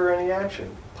trigger any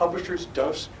action. Publishers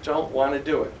don't want to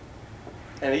do it.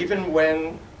 And even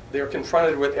when they're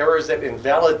confronted with errors that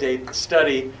invalidate the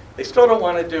study, they still don't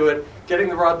want to do it. Getting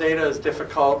the raw data is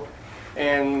difficult,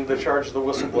 and the charge of the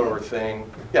whistleblower thing.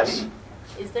 Yes?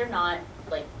 Is there not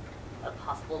a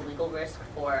possible legal risk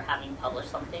for having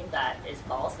published something that is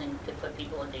false and could put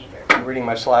people in danger? I'm reading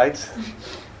my slides.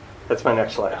 That's my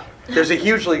next slide. There's a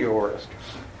huge legal risk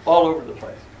all over the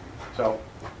place. So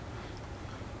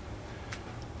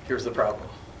here's the problem.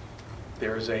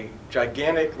 There is a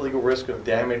gigantic legal risk of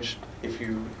damage if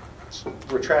you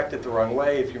retract it the wrong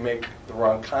way, if you make the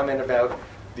wrong comment about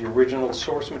the original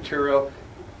source material.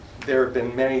 There have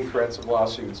been many threats of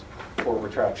lawsuits for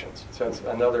retractions. So it's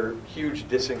another huge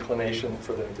disinclination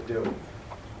for them to do it.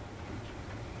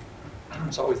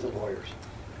 It's always the lawyers.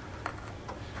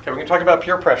 Okay, we're going to talk about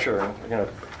peer pressure, and we're going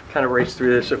to kind of race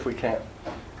through this if we can.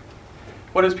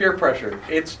 What is peer pressure?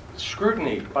 It's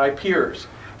scrutiny by peers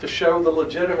to show the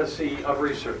legitimacy of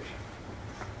research.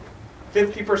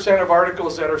 50% of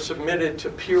articles that are submitted to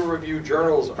peer-reviewed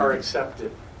journals are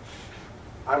accepted.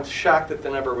 I'm shocked that the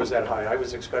number was that high. I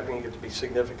was expecting it to be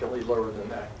significantly lower than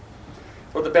that.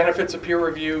 For the benefits of peer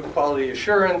review, quality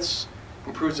assurance,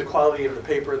 improves the quality of the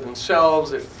paper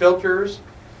themselves. It filters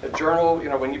a journal.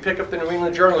 When you pick up the New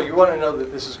England Journal, you want to know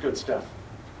that this is good stuff.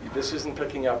 This isn't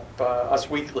picking up Us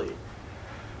Weekly.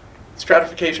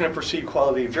 Stratification of perceived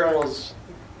quality of journals.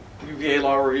 UVA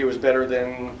Law Review is better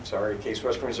than, Case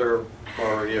Western Reserve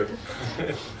Law Review.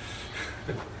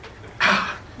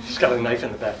 She's got a knife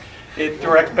in the back. It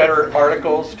directs better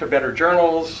articles to better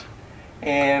journals,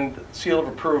 and seal of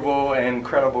approval, and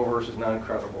credible versus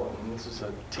non-credible. And this is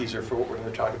a teaser for what we're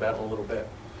going to talk about in a little bit.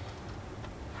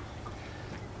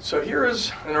 So here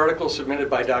is an article submitted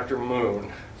by Dr.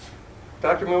 Moon.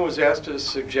 Dr. Moon was asked to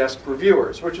suggest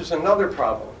reviewers, which is another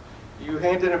problem. You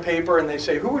hand in a paper and they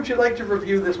say, who would you like to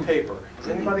review this paper? Does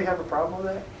anybody have a problem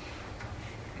with that?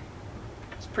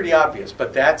 It's pretty obvious,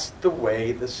 but that's the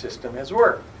way the system has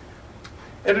worked.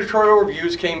 Editorial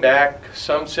reviews came back.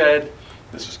 Some said,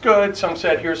 this is good. Some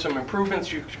said, here's some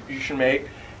improvements you should make.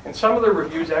 And some of the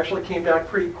reviews actually came back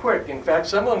pretty quick. In fact,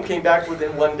 some of them came back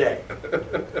within one day.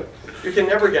 You can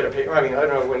never get a paper. I don't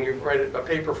know, when you write a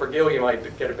paper for Gill, you might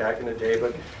get it back in a day.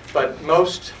 But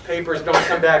most papers don't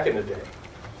come back in a day.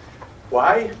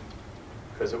 Why?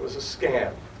 Because it was a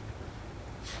scam.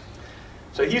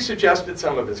 So he suggested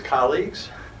some of his colleagues,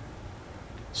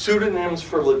 pseudonyms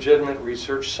for legitimate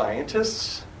research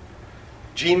scientists,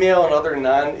 Gmail and other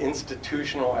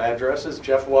non-institutional addresses.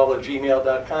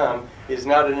 jeffwall@gmail.com is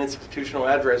not an institutional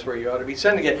address where you ought to be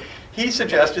sending it. He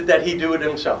suggested that he do it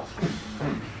himself.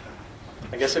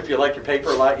 I guess if you like your paper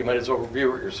a lot, you might as well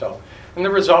review it yourself. And the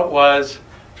result was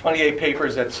 28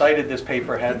 papers that cited this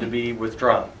paper had to be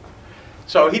withdrawn.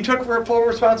 So he took full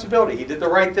responsibility. He did the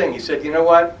right thing. He said, you know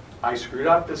what? I screwed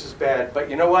up. This is bad. But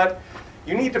you know what?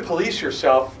 You need to police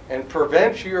yourself and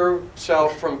prevent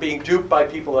yourself from being duped by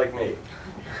people like me.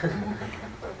 It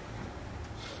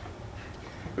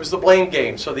was the blame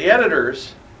game. So the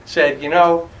editors said,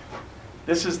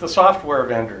 this is the software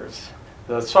vendors.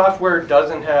 The software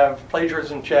doesn't have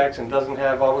plagiarism checks and doesn't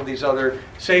have all of these other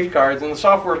safeguards. And the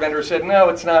software vendor said, no,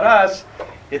 it's not us.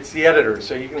 It's the editors.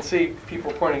 So you can see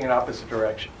people pointing in opposite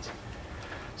directions.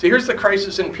 So here's the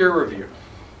crisis in peer review.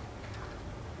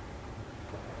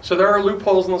 So there are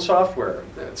loopholes in the software.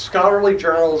 The scholarly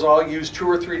journals all use 2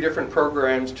 or 3 different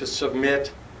programs to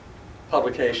submit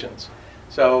publications.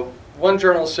 So one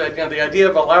journal said, the idea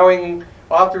of allowing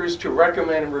authors to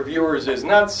recommend reviewers is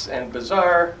nuts and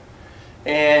bizarre.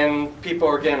 And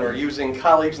people, again, are using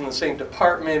colleagues in the same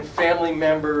department, family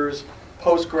members,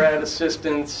 post-grad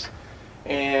assistants.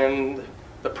 And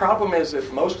the problem is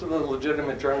that most of the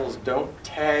legitimate journals don't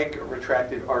tag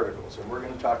retracted articles, and we're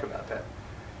going to talk about that.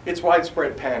 It's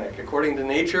widespread panic. According to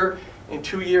Nature, in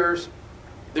 2 years,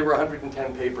 there were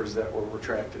 110 papers that were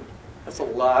retracted. That's a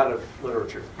lot of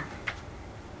literature.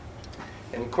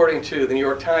 And according to the New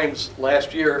York Times,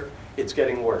 last year, it's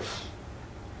getting worse.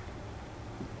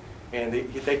 And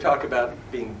they talk about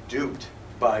being duped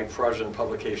by fraudulent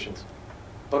publications.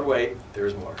 But wait,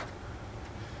 there's more.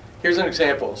 Here's an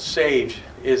example. Sage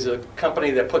is a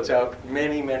company that puts out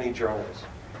many, many journals.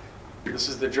 This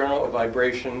is the Journal of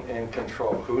Vibration and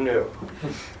Control. Who knew?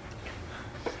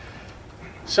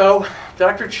 So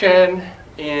Dr. Chen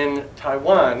in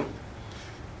Taiwan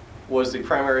was the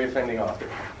primary offending author.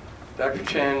 Dr.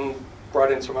 Chen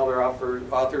brought in some other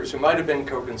authors who might have been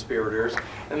co-conspirators,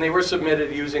 and they were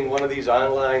submitted using one of these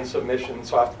online submission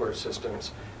software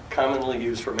systems commonly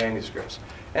used for manuscripts.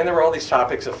 And there were all these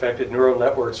topics affected, neural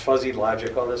networks, fuzzy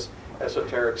logic, all this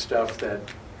esoteric stuff that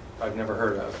I've never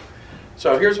heard of.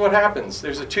 So here's what happens.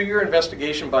 There's a 2-year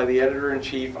investigation by the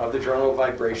editor-in-chief of the Journal of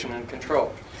Vibration and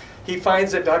Control. He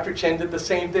finds that Dr. Chen did the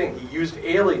same thing. He used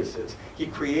aliases. He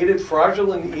created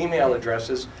fraudulent email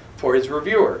addresses for his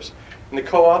reviewers. And the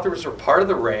co-authors were part of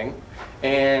the ring,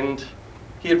 and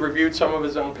he had reviewed some of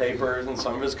his own papers, and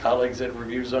some of his colleagues had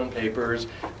reviewed his own papers.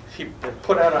 He had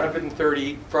put out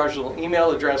 130 fraudulent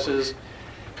email addresses.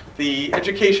 The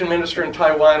education minister in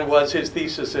Taiwan was his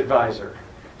thesis advisor.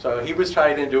 So he was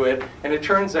tied into it, and it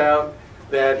turns out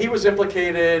that he was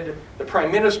implicated, the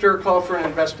prime minister called for an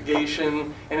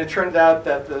investigation, and it turned out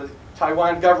that the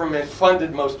Taiwan government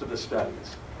funded most of the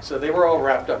studies. So they were all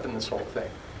wrapped up in this whole thing.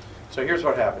 So here's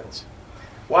what happens.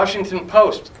 Washington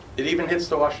Post, it even hits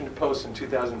the Washington Post in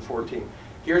 2014.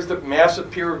 Here's the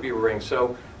massive peer review ring.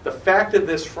 So the fact that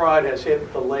this fraud has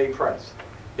hit the lay press,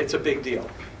 it's a big deal.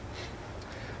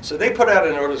 So they put out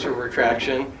a notice of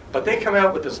retraction, but they come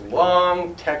out with this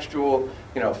long textual,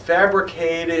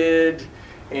 fabricated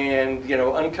and,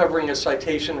 uncovering a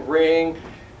citation ring,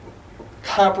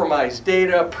 compromised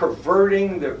data,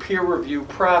 perverting the peer review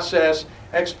process,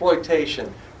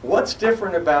 exploitation. What's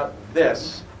different about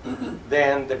this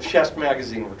than the Chest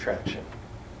magazine retraction?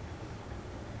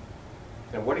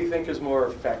 And what do you think is more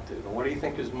effective? And what do you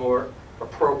think is more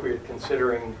appropriate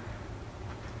considering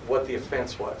what the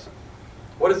offense was?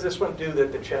 What does this one do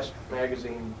that the Chest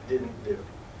magazine didn't do?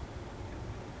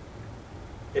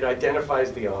 It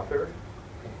identifies the author.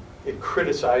 It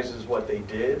criticizes what they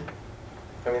did.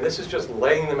 I mean, this is just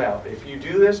laying them out. If you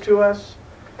do this to us,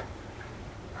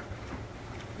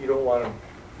 you don't want to,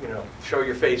 show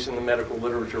your face in the medical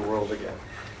literature world again.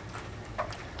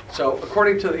 So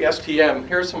according to the STM,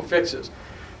 here are some fixes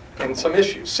and some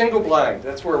issues. Single blind,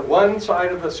 that's where one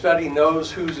side of the study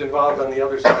knows who's involved on the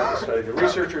other side of the study. The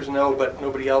researchers know, but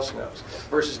nobody else knows,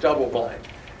 versus double blind.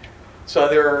 So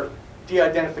there are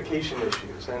de-identification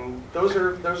issues, and those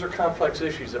are complex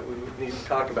issues that we would need to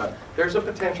talk about. There's a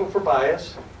potential for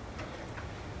bias.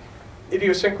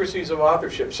 Idiosyncrasies of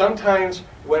authorship. Sometimes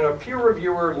when a peer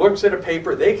reviewer looks at a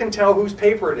paper, they can tell whose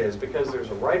paper it is because there's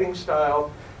a writing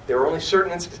style. There are only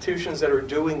certain institutions that are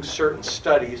doing certain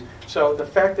studies. So the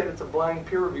fact that it's a blind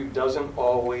peer review doesn't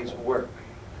always work.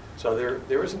 So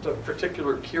there isn't a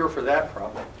particular cure for that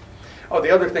problem. Oh,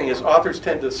 the other thing is authors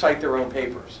tend to cite their own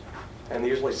papers, and they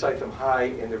usually cite them high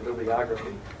in their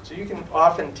bibliography. So you can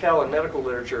often tell in medical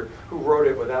literature who wrote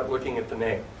it without looking at the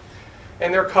name.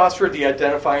 And there are costs for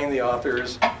de-identifying the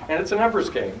authors, and it's a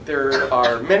numbers game. There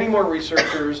are many more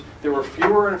researchers. There were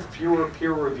fewer and fewer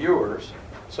peer reviewers.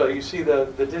 So you see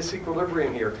the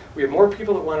disequilibrium here. We have more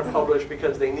people that want to publish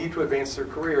because they need to advance their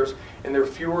careers, and there are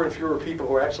fewer and fewer people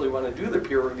who actually want to do the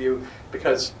peer review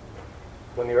because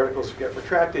when the articles get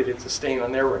retracted, it's a stain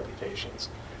on their reputations.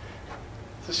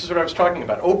 This is what I was talking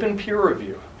about, open peer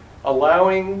review,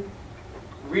 allowing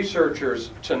researchers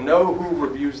to know who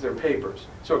reviews their papers.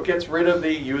 So it gets rid of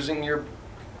the using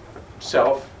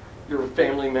yourself, your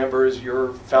family members,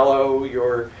 your fellow,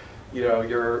 your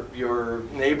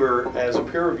neighbor as a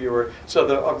peer reviewer. So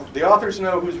the authors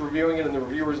know who's reviewing it, and the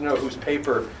reviewers know whose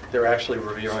paper they're actually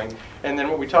reviewing. And then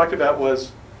what we talked about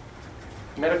was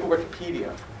medical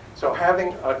Wikipedia. So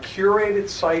having a curated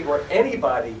site where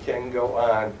anybody can go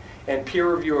on and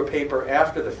peer review a paper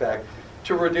after the fact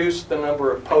to reduce the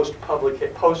number of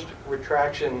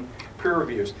post-retraction peer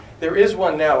reviews. There is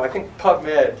one now, I think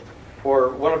PubMed or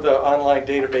one of the online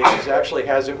databases actually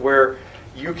has it where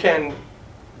you can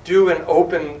do an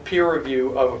open peer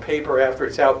review of a paper after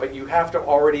it's out, but you have to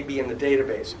already be in the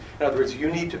database. In other words, you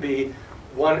need to be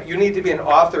an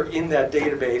author in that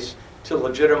database to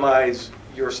legitimize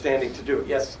your standing to do it.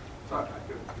 Yes? Sorry,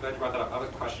 glad you brought that up. I have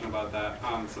a question about that.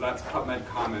 So that's PubMed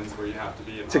Commons where you have to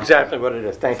be an It's exactly what it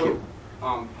is. Thank you.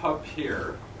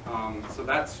 PubPeer. So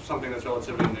that's something that's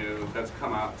relatively new that's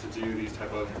come out to do these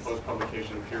type of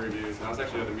post-publication peer reviews. And I was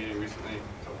actually at a meeting recently,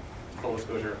 so full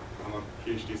disclosure, I'm a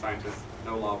PhD scientist,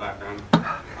 no law background.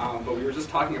 But we were just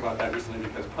talking about that recently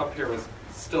because PubPeer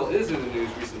still is in the news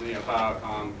recently about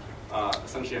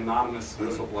essentially anonymous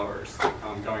whistleblowers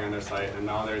going on their site. And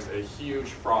now there's a huge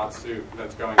fraud suit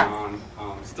that's going on,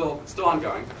 still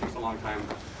ongoing, it takes a long time.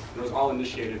 And it was all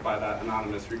initiated by that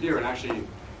anonymous reviewer. And actually,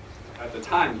 at the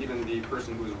time, even the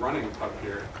person who was running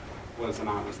PubPeer was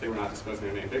anonymous. They were not disclosing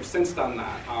their name. They've since done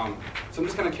that. So I'm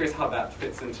just kind of curious how that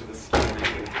fits into the scheme where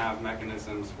you can have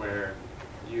mechanisms where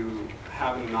you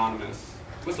have an anonymous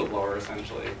whistleblower,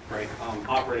 essentially, right.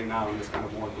 Operating now in this kind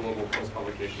of more global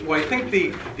post-publication. Well, I think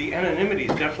the anonymity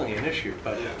is definitely an issue,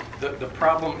 but yeah. the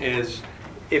problem is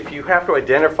if you have to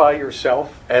identify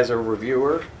yourself as a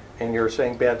reviewer and you're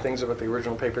saying bad things about the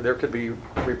original paper, there could be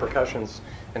repercussions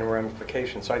and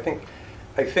ramifications. So I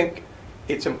think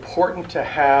it's important to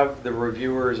have the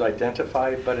reviewers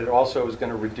identified, but it also is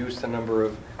going to reduce the number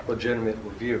of legitimate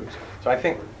reviews. So I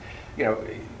think,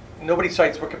 nobody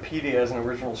cites Wikipedia as an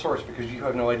original source because you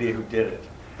have no idea who did it.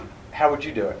 How would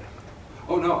you do it?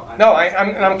 Oh no!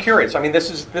 I'm curious. I mean, this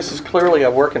is clearly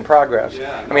a work in progress.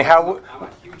 Yeah. I mean, how? I'm a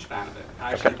huge fan of it.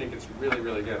 I actually think it's really,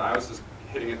 really good. I was just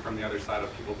hitting it from the other side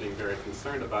of people being very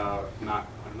concerned about not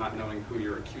knowing who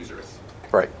your accuser is.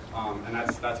 Right. And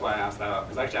that's why I asked that up.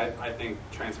 Because actually, I think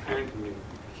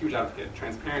huge advocate.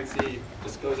 Transparency,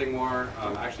 disclosing more,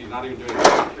 actually not even doing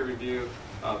a peer review.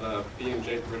 The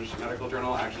BMJ, the British Medical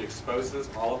Journal, actually exposes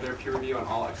all of their peer review on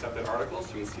all accepted articles.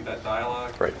 You can see that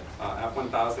dialogue. Right.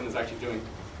 F1000 is actually doing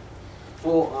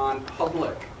full-on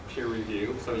public peer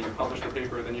review. So you publish the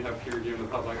paper, then you have peer review in the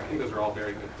public. I think those are all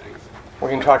very good things. We're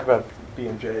going to talk about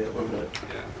BMJ a little bit.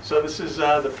 Yeah. So this is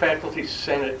the Faculty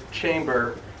Senate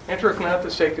Chamber. Entereth not the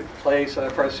sacred place.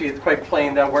 For I see it's quite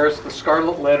plain. Thou wearest the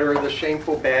scarlet letter, the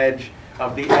shameful badge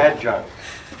of the adjunct.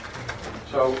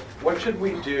 So what should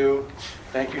we do?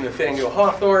 Thank you, Nathaniel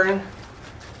Hawthorne.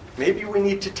 Maybe we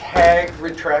need to tag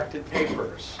retracted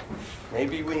papers.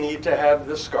 Maybe we need to have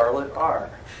the scarlet R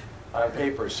on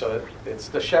papers. So it's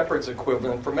the Shepard's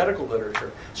equivalent for medical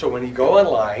literature. So when you go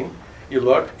online, you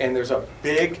look, and there's a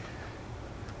big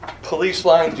police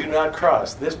line, do not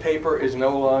cross. This paper is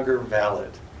no longer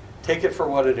valid. Take it for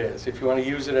what it is. If you want to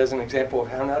use it as an example of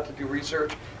how not to do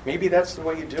research, maybe that's the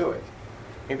way you do it.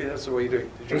 Maybe that's the way you do it.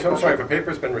 I'm sorry, if a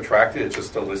paper's been retracted, it's just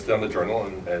still listed on the journal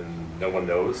and no one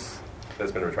knows that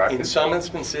it's been retracted? In some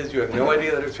instances, you have no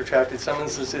idea that it's retracted. Some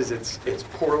instances, it's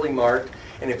poorly marked.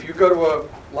 And if you go to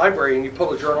a library and you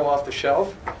pull a journal off the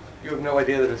shelf, you have no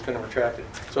idea that it's been retracted.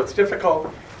 So it's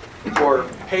difficult for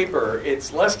paper.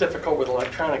 It's less difficult with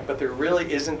electronic, but there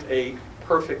really isn't a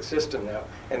perfect system now,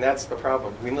 and that's the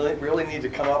problem. We really need to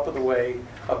come up with a way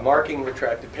of marking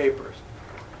retracted papers.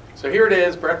 So here it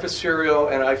is, breakfast cereal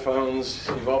and iPhones.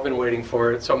 You've all been waiting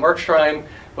for it. So Mark Schreim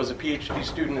was a PhD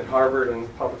student at Harvard in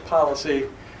public policy,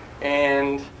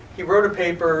 and he wrote a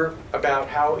paper about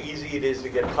how easy it is to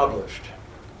get published.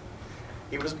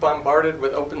 He was bombarded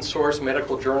with open source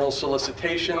medical journal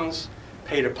solicitations,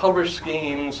 pay-to-publish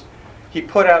schemes. He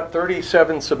put out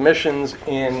 37 submissions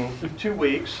in 2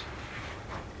 weeks,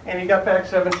 and he got back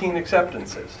 17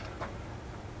 acceptances.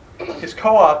 His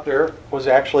co-author was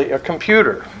actually a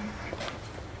computer.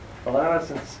 Alana,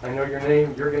 since I know your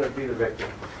name, you're going to be the victim.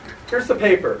 Here's the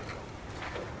paper.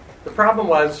 The problem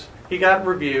was he got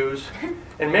reviews,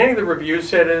 and many of the reviews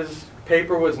said his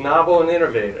paper was novel and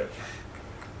innovative.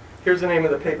 Here's the name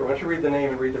of the paper. Why don't you read the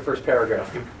name and read the first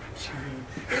paragraph?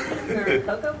 For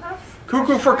Cocoa Puffs?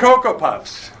 Cuckoo for Cocoa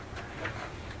Puffs.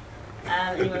 You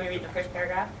want me to read the first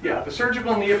paragraph? Yeah, the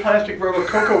surgical neoplastic row of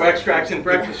cocoa extracts in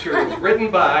breakfast cereals,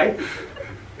 written by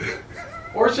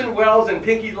Orson Welles and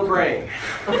Pinky LeBrain.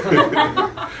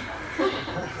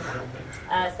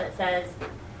 So it says,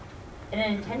 in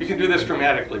an intention... You can do this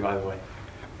dramatically, by the way.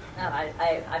 No,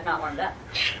 I'm not warmed up.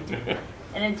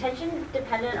 An intention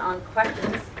dependent on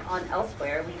questions on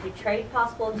elsewhere, we betrayed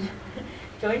possible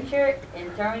jointure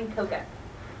in throwing cocoa.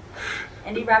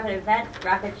 Any rapid event,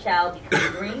 rapid shall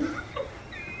become green.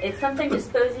 It's something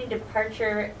disposing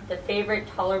departure, the favorite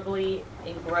tolerably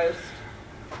engrossed.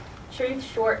 Truth,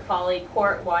 short, folly,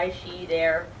 court, why she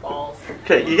there falls.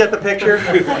 Okay, you get the picture?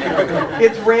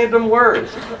 It's random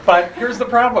words. But here's the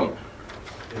problem.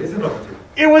 It is innovative.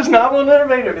 It was novel and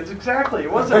innovative. It's exactly.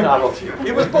 It was a novelty.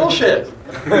 It was bullshit.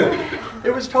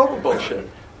 It was total bullshit.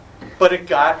 But it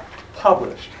got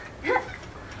published.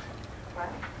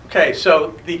 Okay,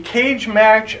 so the cage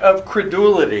match of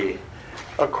credulity,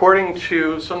 according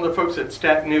to some of the folks at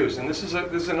Stat News, and this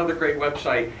is another great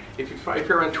website. If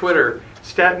you're on Twitter,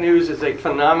 Stat News is a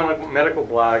phenomenal medical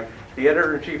blog. The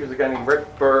editor-in-chief is a guy named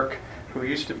Rick Burke, who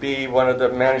used to be one of the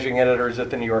managing editors at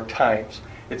the New York Times.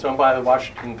 It's owned by the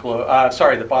Boston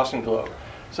Globe.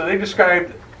 So they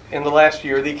described in the last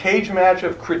year the cage match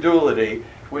of credulity,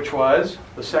 which was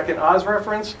the second Oz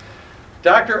reference,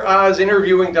 Dr. Oz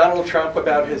interviewing Donald Trump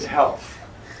about his health.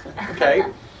 Okay?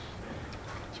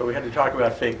 So we had to talk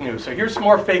about fake news. So here's some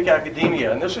more fake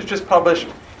academia, and this was just published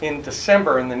in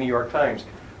December in the New York Times.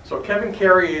 So Kevin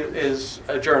Carey is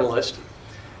a journalist,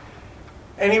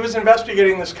 and he was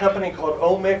investigating this company called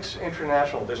Omics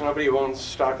International. There's nobody who owns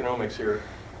stock in Omics here.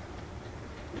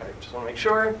 Okay, just want to make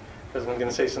sure, because I'm going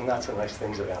to say some not so nice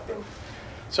things about them.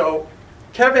 So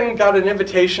Kevin got an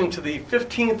invitation to the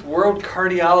 15th World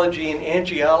Cardiology and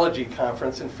Angiology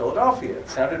Conference in Philadelphia. It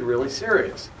sounded really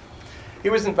serious. He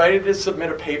was invited to submit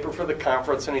a paper for the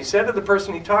conference, and he said to the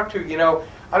person he talked to, you know,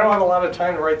 I don't have a lot of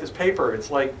time to write this paper.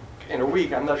 It's like in a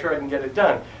week. I'm not sure I can get it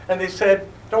done. And they said,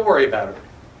 don't worry about it.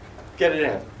 Get it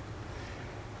in.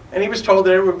 And he was told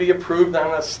that it would be approved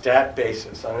on a stat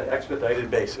basis, on an expedited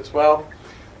basis. Well,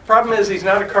 the problem is he's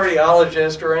not a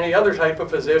cardiologist or any other type of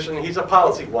physician. He's a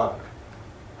policy wonk.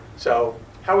 So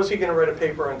how was he going to write a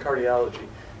paper on cardiology?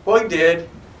 Well, he did.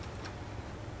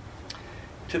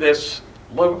 To this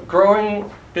growing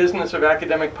business of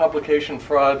academic publication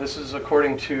fraud, this is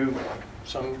according to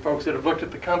some folks that have looked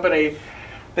at the company,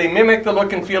 they mimic the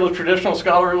look and feel of traditional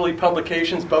scholarly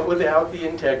publications, but without the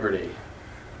integrity.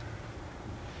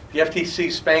 The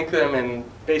FTC spanked them and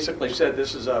basically said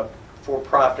this is a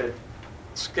for-profit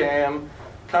scam.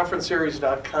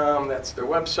 ConferenceSeries.com, that's their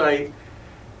website.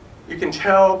 You can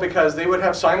tell because they would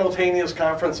have simultaneous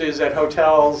conferences at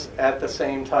hotels at the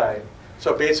same time.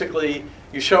 So basically,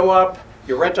 you show up,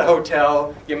 you rent a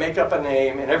hotel, you make up a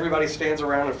name, and everybody stands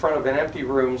around in front of an empty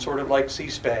room, sort of like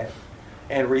C-SPAN,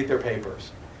 and read their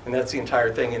papers. And that's the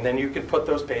entire thing. And then you can put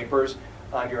those papers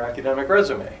on your academic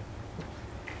resume.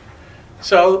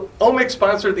 So Omics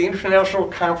sponsored the International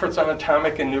Conference on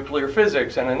Atomic and Nuclear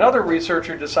Physics, and another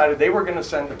researcher decided they were going to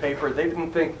send the paper. They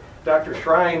didn't think Dr.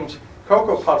 Schreine's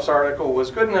Cocoa Puffs article was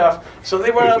good enough, so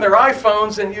they went on their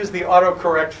iPhones and used the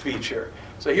autocorrect feature.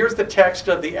 So here's the text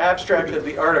of the abstract of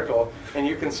the article, and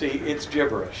you can see it's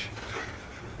gibberish.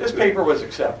 This paper was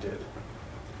accepted.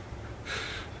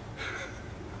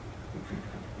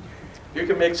 You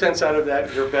can make sense out of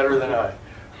that, you're better than I.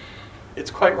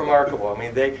 It's quite remarkable. I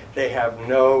mean, they have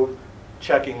no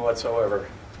checking whatsoever.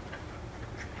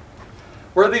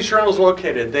 Where are these journals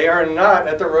located? They are not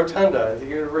at the Rotunda at the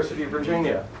University of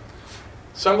Virginia.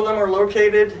 Some of them are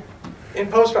located in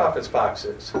post office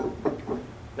boxes.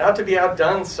 Not to be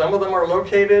outdone, some of them are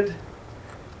located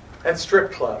at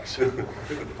strip clubs. If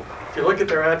you look at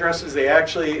their addresses, they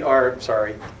actually are,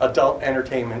 adult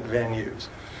entertainment venues.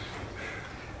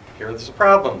 Here's the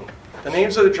problem. The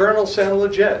names of the journals sound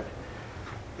legit.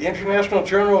 The International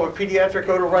Journal of Pediatric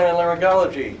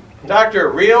Otorhinolaryngology. Doctor,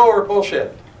 real or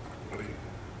bullshit?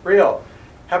 Real.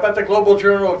 How about the Global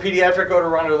Journal of Pediatric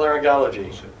Otorhinolaryngology?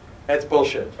 Bullshit. That's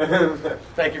bullshit.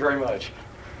 Thank you very much.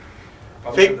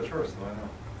 Fake the first, I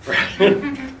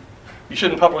know. You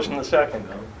shouldn't publish in the second,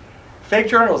 though. Fake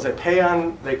journals that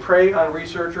prey on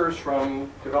researchers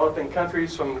from developing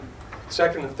countries, from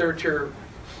second and third tier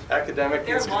academic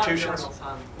There are institutions. a lot of journals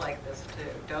on like this too.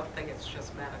 Don't think it's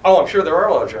just medical. Oh, I'm sure there are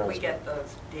a lot of journals. We get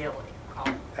those daily.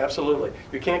 Absolutely.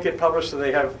 You can't get published, so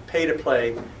they have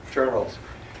pay-to-play journals.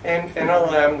 And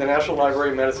NLM, the National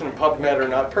Library of Medicine, and PubMed are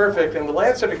not perfect. And the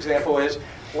Lancet example is,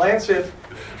 Lancet,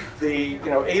 the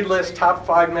A-list top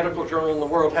 5 medical journal in the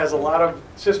world, has a lot of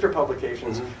sister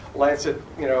publications. Mm-hmm. Lancet,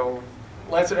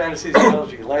 Lancet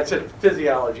Anesthesiology, Lancet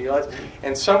Physiology,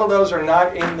 and some of those are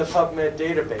not in the PubMed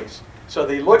database. So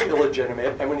they look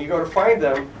illegitimate, and when you go to find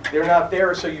them, they're not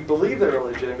there, so you believe they're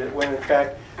illegitimate, when in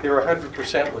fact they're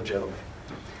 100% legitimate.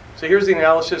 So here's the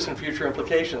analysis and future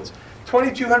implications.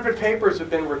 2,200 papers have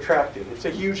been retracted. It's a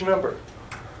huge number.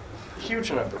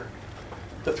 Huge number.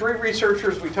 The 3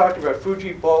 researchers we talked about,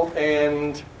 Fuji, Bolt,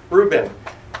 and Rubin,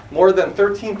 more than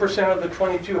 13% of the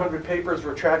 2,200 papers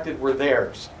retracted were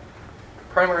theirs.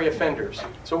 Primary offenders.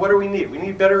 So what do we need? We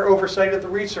need better oversight at the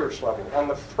research level, on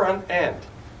the front end.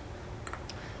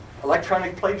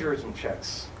 Electronic plagiarism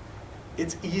checks.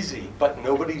 It's easy, but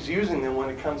nobody's using them when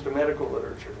it comes to medical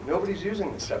literature. Nobody's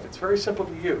using this stuff. It's very simple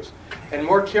to use. And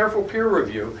more careful peer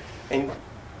review. And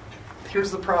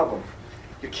here's the problem.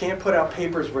 You can't put out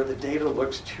papers where the data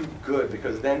looks too good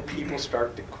because then people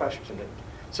start to question it.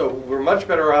 So we're much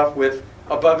better off with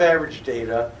above average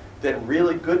data than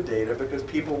really good data because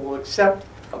people will accept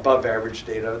above average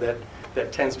data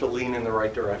that tends to lean in the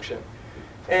right direction.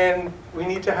 And we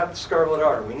need to have the Scarlet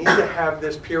R. We need to have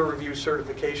this peer review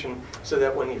certification so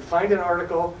that when you find an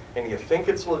article and you think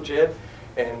it's legit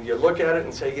and you look at it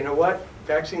and say, you know what,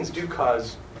 vaccines do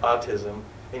cause autism,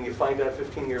 and you find out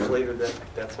 15 years later that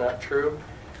that's not true,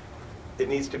 it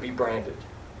needs to be branded.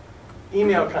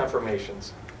 Email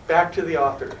confirmations, back to the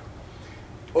author.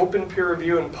 Open peer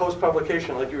review and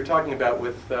post-publication, like you were talking about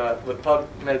with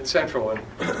PubMed Central, and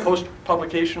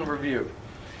post-publication review.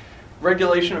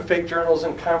 Regulation of fake journals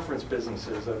and conference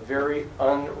businesses, a very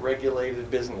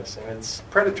unregulated business, and it's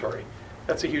predatory.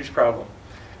 That's a huge problem.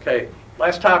 Okay,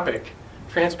 last topic,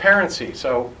 transparency.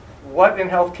 So what in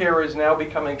healthcare is now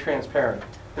becoming transparent?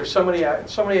 There's so many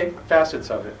facets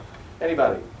of it.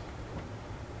 Anybody?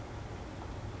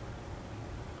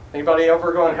 Anybody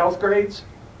ever go on health grades?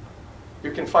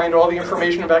 You can find all the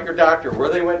information about your doctor, where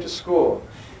they went to school,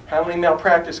 how many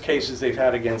malpractice cases they've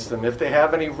had against them, if they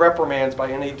have any reprimands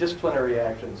by any disciplinary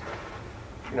actions,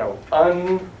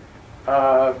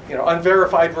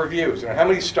 unverified reviews, how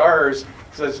many stars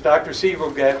does Dr.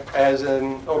 Siegel get as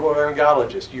an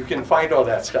otolaryngologist? You can find all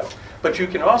that stuff. But you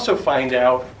can also find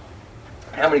out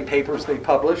how many papers they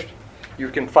published. You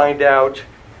can find out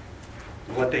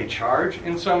what they charge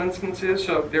in some instances.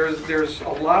 So there's a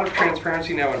lot of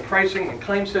transparency now in pricing and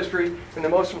claims history. And the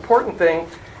most important thing,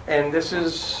 and this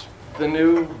is the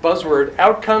new buzzword,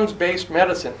 outcomes-based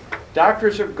medicine.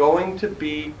 Doctors are going to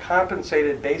be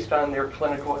compensated based on their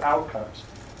clinical outcomes.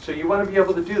 So you want to be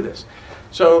able to do this.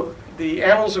 So the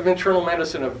Annals of Internal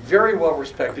Medicine, a very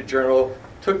well-respected journal,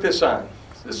 took this on.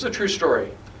 This is a true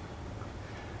story.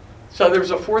 So there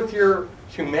was a fourth-year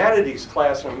humanities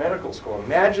class in a medical school.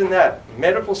 Imagine that.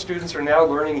 Medical students are now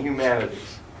learning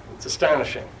humanities. It's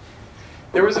astonishing.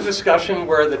 There was a discussion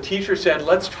where the teacher said,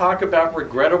 let's talk about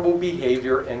regrettable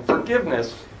behavior and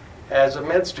forgiveness as a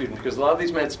med student, because a lot of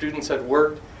these med students had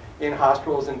worked in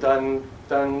hospitals and done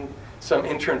some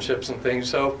internships and things.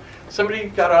 So somebody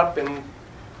got up, and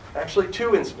actually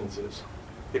two instances.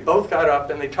 They both got up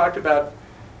and they talked about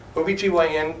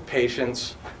OBGYN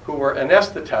patients who were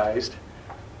anesthetized,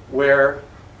 where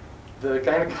the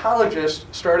gynecologist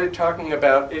started talking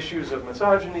about issues of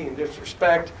misogyny and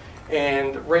disrespect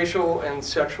and racial and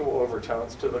sexual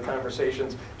overtones to the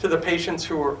conversations to the patients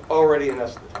who were already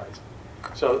anesthetized.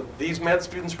 So these med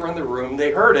students were in the room,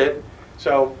 they heard it,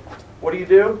 so what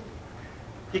do?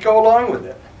 You go along with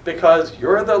it, because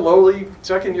you're the lowly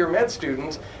second-year med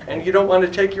student, and you don't want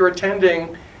to take your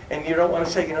attending, and you don't want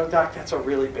to say, doc, that's a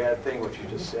really bad thing what you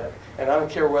just said, and I don't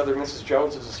care whether Mrs.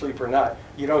 Jones is asleep or not.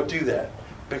 You don't do that,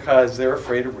 because they're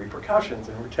afraid of repercussions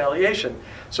and retaliation.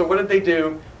 So what did they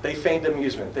do? They feigned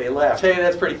amusement. They laughed. Hey,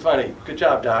 that's pretty funny. Good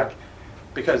job, doc.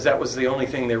 Because that was the only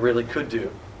thing they really could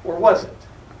do. Or was it?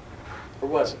 Or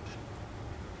was it?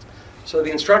 So the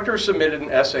instructor submitted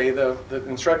an essay. The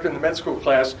instructor in the med school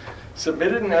class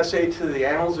submitted an essay to the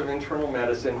Annals of Internal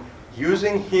Medicine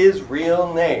using his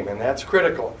real name, and that's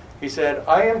critical. He said,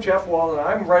 I am Jeff Wall, and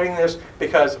I'm writing this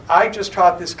because I just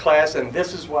taught this class, and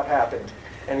this is what happened.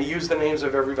 And he used the names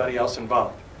of everybody else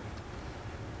involved.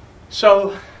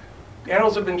 So the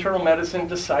Annals of Internal Medicine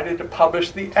decided to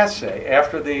publish the essay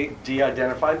after they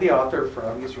de-identified the author for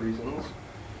obvious reasons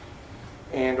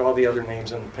and all the other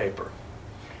names in the paper.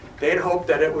 They had hoped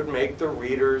that it would make the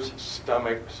readers'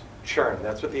 stomachs churn.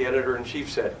 That's what the editor-in-chief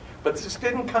said. But this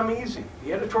didn't come easy.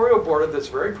 The editorial board of this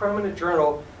very prominent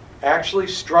journal actually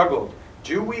struggled.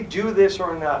 Do we do this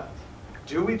or not?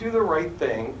 Do we do the right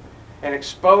thing and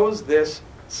expose this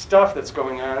stuff that's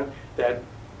going on that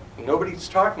nobody's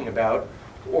talking about,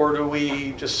 or do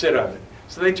we just sit on it?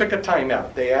 So they took a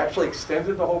timeout. They actually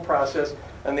extended the whole process,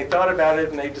 and they thought about it,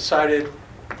 and they decided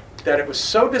that it was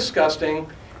so disgusting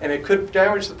and it could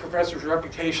damage the professor's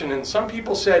reputation. And some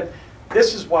people said,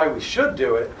 this is why we should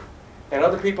do it. And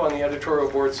other people on the editorial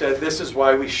board said, this is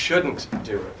why we shouldn't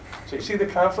do it. So you see the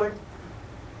conflict?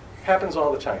 Happens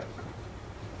all the time.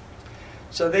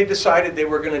 So they decided they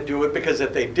were going to do it because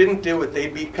if they didn't do it,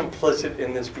 they'd be complicit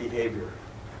in this behavior.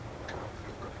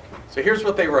 So here's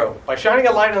what they wrote. By shining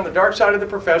a light on the dark side of the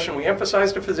profession, we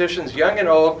emphasize to physicians, young and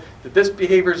old, that this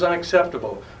behavior is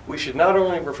unacceptable. We should not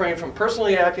only refrain from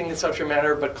personally acting in such a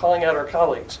manner, but calling out our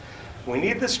colleagues. We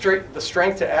need the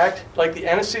strength to act like the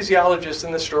anesthesiologist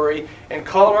in the story and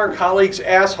call our colleagues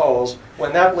assholes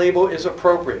when that label is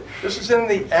appropriate. This is in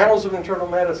the Annals of Internal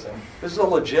Medicine. This is a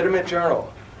legitimate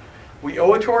journal. We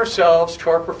owe it to ourselves, to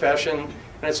our profession,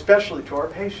 and especially to our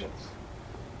patients.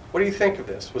 What do you think of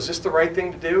this? Was this the right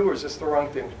thing to do, or is this the wrong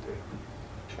thing to do?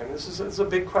 And this is a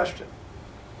big question.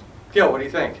 Gil, what do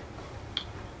you think?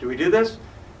 Do we do this?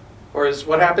 Or is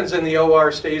what happens in the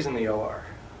OR stays in the OR?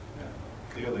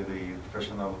 Clearly, the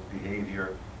professional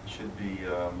behavior should be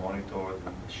monitored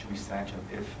and should be sanctioned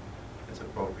if it's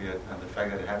appropriate. And the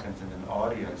fact that it happens in an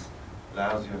audience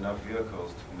allows you enough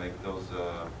vehicles to make those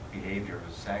behaviors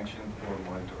sanctioned or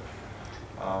monitored.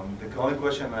 The only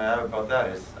question I have about that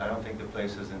is I don't think the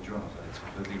place is in journals. It's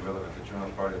completely irrelevant. The journal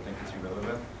part, I think it's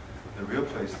irrelevant. The real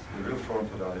place, the real forum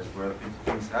for that is where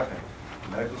things happen.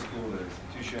 The medical school, the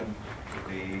institution,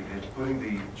 putting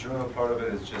the journal part of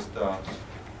it is just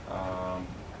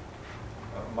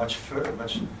much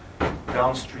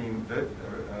downstream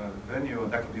venue,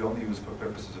 and that could be only used for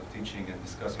purposes of teaching and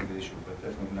discussing the issue, but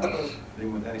definitely not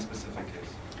dealing with any specific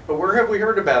case. But where have we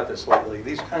heard about this lately,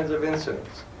 these kinds of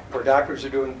incidents, where doctors are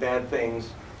doing bad things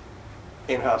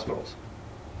in hospitals?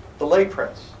 The lay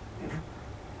press.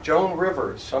 Joan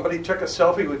Rivers. Somebody took a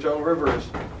selfie with Joan Rivers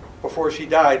before she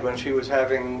died when she was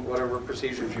having whatever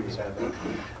procedure she was having.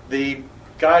 The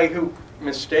guy who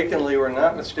mistakenly or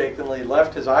not mistakenly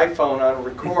left his iPhone on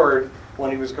record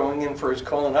when he was going in for his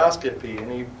colonoscopy,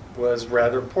 and he was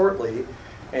rather portly,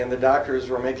 and the doctors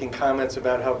were making comments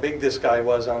about how big this guy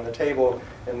was on the table,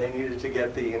 and they needed to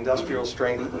get the industrial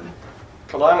strength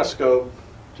colonoscope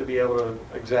to be able to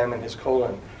examine his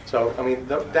colon. So, I mean,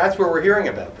 that's where we're hearing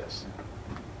about this.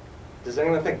 Does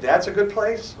anyone think that's a good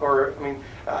place? Or, I mean,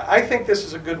 I think this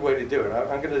is a good way to do it.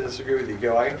 I'm going to disagree with you,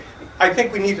 Gil. I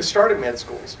think we need to start at med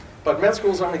schools. But med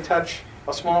schools only touch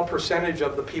a small percentage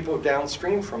of the people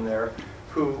downstream from there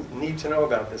who need to know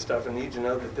about this stuff and need to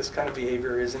know that this kind of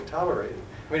behavior isn't tolerated.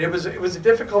 I mean, it was a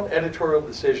difficult editorial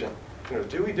decision. You know,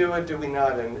 do we do it? Do we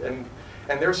not? And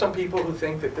there are some people who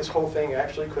think that this whole thing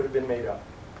actually could have been made up.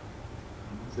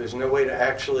 There's no way to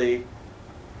actually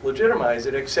legitimize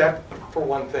it except for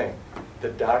one thing. The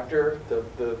doctor,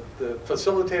 the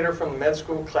facilitator from the med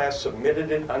school class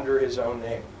submitted it under his own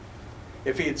name.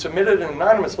 If he had submitted it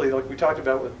anonymously, like we talked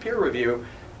about with peer review,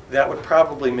 that would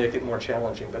probably make it more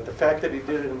challenging. But the fact that he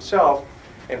did it himself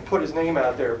and put his name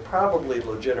out there probably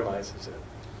legitimizes it.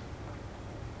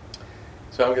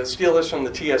 So I'm going to steal this from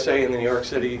the TSA in the New York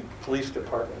City Police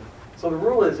Department. So the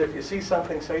rule is if you see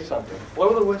something, say something.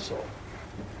 Blow the whistle.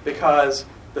 Because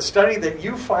the study that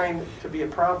you find to be a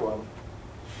problem,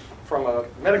 from a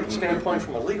medical standpoint,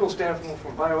 from a legal standpoint,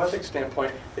 from a bioethics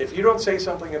standpoint, if you don't say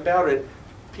something about it,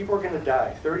 people are going to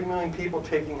die. 30 million people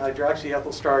taking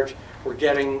hydroxyethyl starch were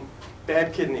getting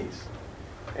bad kidneys,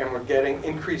 and we're getting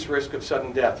increased risk of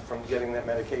sudden death from getting that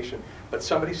medication. But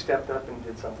somebody stepped up and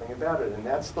did something about it, and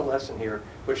that's the lesson here,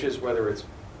 which is whether it's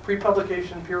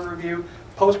pre-publication peer review,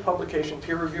 post-publication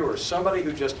peer review, or somebody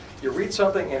who just, you read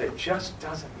something and it just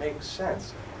doesn't make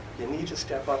sense. You need to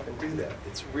step up and do that.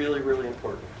 It's really, really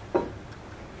important.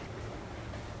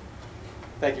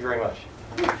 Thank you very much.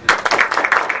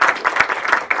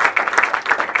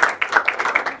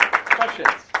 Questions?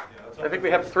 I think we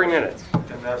have 3 minutes. We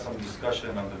can have some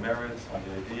discussion on the merits, on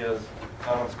the ideas,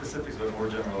 not on specifics, but more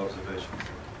general observations.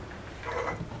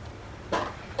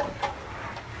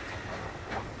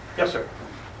 Yes, sir.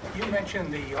 You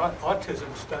mentioned the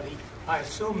autism study. I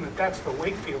assume that that's the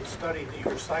Wakefield study that you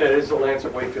were citing. That is the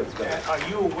Lancet Wakefield study. Are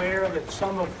you aware that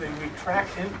some of the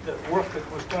work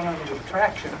that was done on the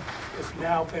retraction has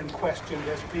now been questioned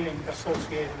as being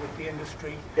associated with the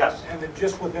industry? Yes. And that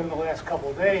just within the last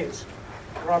couple of days,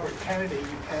 Robert Kennedy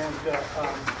and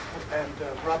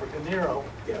Robert De Niro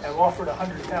have offered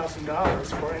 $100,000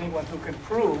 for anyone who can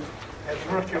prove that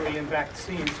mercury in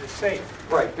vaccines is safe.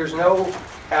 Right. There's no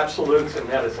absolutes in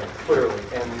medicine, clearly.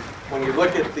 And when you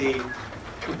look at the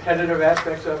competitive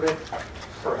aspects of it,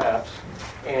 perhaps,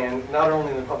 and not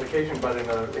only in the publication, but in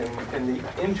the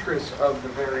interests of the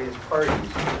various parties,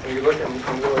 when you look and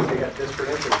realize they have disparate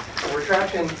interests,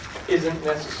 retraction isn't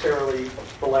necessarily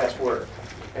the last word.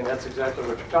 And that's exactly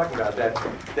what you're talking about,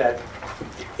 that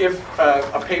if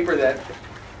a paper that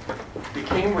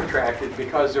became retracted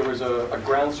because there was a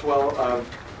groundswell of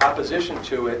opposition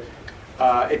to it,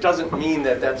 it doesn't mean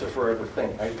that that's a forever thing.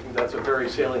 I think that's a very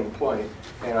salient point,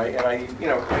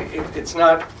 it's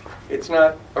not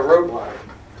a roadblock.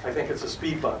 I think it's a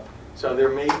speed bump. So there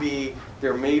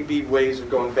may be ways of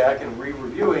going back and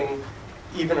re-reviewing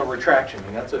even a retraction,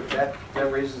 and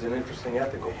that raises an interesting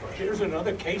ethical question. Here's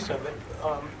another case of it.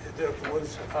 There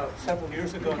was several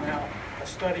years ago now a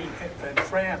study in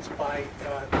France by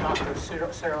Dr.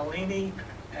 Seralini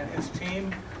and his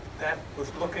team that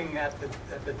was looking at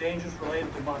the dangers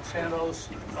related to Monsanto's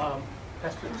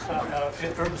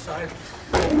herbicide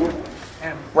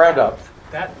and Roundup.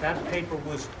 That paper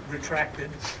was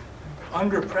retracted,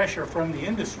 under pressure from the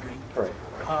industry. Right.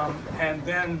 And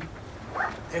then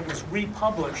it was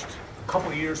republished a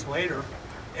couple of years later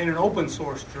in an open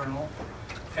source journal.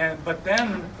 But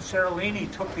then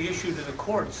Seralini took the issue to the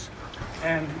courts,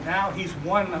 and now he's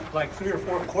won like 3 or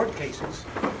 4 court cases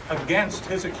against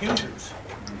his accusers.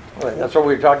 Right, that's what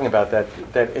we were talking about, that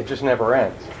it just never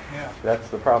ends. Yeah. That's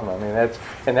the problem. I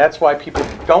mean, that's why people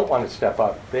don't want to step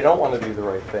up. They don't want to do the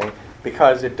right thing,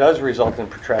 because it does result in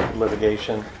protracted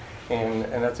litigation, and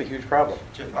that's a huge problem.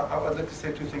 Jeff, I'd like to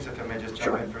say 2 things, if I may just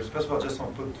jump in first. First of all, just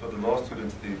want to put for the law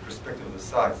students the perspective of the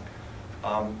sides.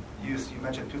 You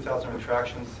mentioned 2,000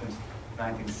 retractions since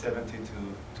 1970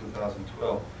 to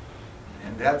 2012.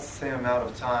 In that same amount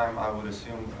of time, I would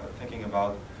assume, thinking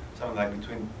about something like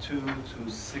between 2,000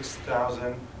 to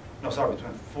 6,000,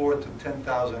 between 4,000 to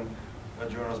 10,000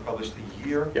 journals published a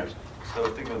year. Yes. So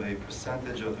think of the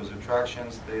percentage of those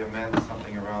retractions, they amount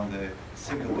something around the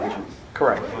single digits.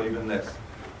 Correct. Or even less.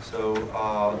 So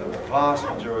the vast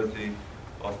majority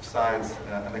of science,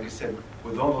 and like you said,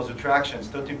 with all those retractions,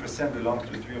 13% belongs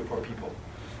to 3 or 4 people.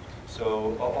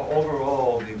 So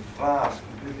overall, the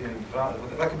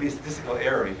that could be a statistical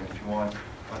error, even if you want,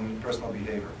 on personal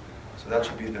behavior. So that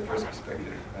should be the first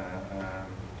perspective,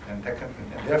 and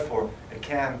therefore it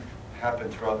can happen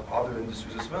throughout other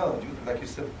industries as well. Like you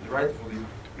said, rightfully,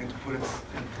 we need to put in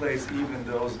place even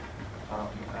those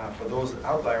for those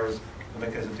outliers, the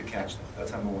mechanism to catch them.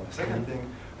 That's number one. The second thing,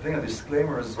 I think the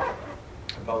disclaimers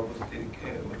about what the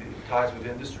ties with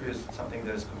the industry is something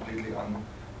that is completely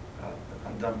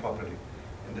undone properly,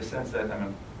 in the sense that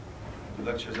the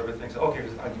lectures, everything. So okay,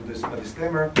 I do this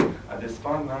disclaimer, this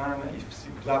fun,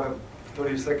 you blab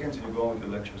 30 seconds and you go into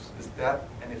the lectures. Is that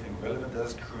anything relevant?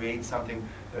 Does it create something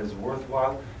that is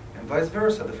worthwhile? And vice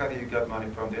versa, the fact that you got money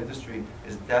from the industry,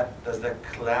 does that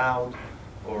cloud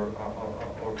or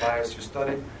bias your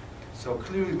study? So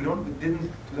clearly, we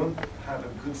don't have a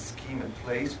good scheme in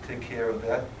place to take care of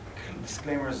that.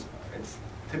 Disclaimers, it's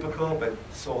typical, but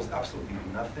solves absolutely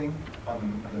nothing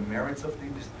on the merits of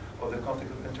the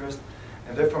conflict of interest.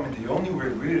 And therefore, the only way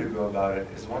really to go about it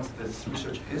is once this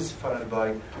research is funded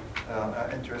by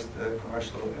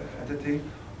commercial entity,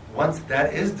 once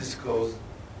that is disclosed,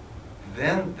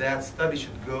 then that study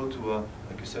should go to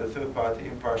like you said, a third-party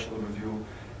impartial review,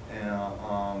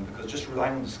 because just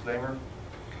relying on disclaimer.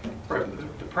 Right.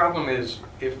 The problem is,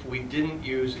 if we didn't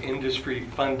use industry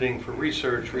funding for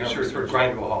research would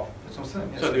grind to a halt. That's what I'm saying.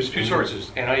 Yes. So there's 2 sources,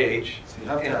 NIH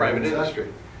and private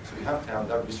industry. So you have to have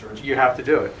that research. You have to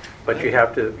do it, but you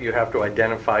have to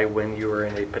identify when you are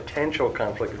in a potential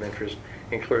conflict of interest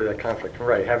and clear that conflict.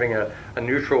 Right, having a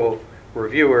neutral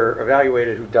reviewer evaluate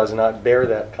it who does not bear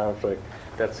that conflict,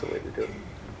 that's the way to do it.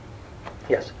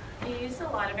 Yes? You used a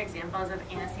lot of examples of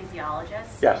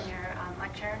anesthesiologists Yes. in your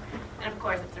lecture, and of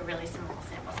course it's a really small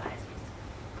sample size,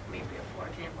 maybe 4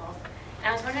 examples. And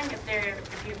I was wondering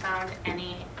if you found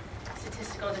any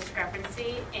statistical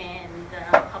discrepancy in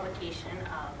the publication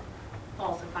of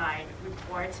falsified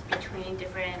reports between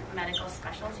different medical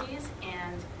specialties,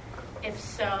 and if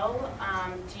so,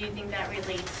 do you think that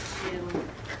relates to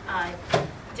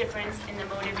difference in the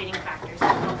motivating factors to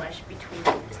publish between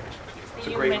different specialties that It's a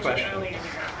you great mentioned question. earlier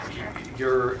in your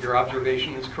lecture? Your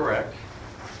observation is correct.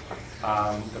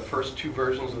 The first 2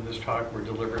 versions of this talk were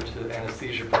delivered to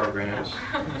anesthesia programs,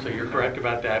 so you're correct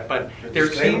about that. But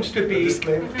there seems to be,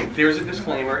 there's a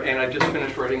disclaimer, and I just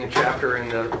finished writing a chapter in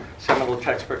the seminal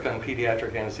textbook on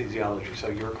pediatric anesthesiology, so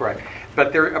you're correct.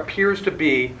 But there appears to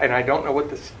be, and I don't know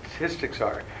what the statistics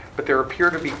are, but there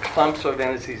appear to be clumps of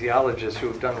anesthesiologists who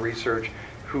have done research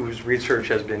whose research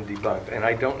has been debunked. And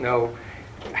I don't know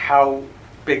how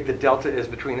big the delta is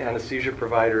between anesthesia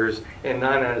providers and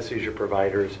non-anesthesia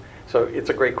providers. So it's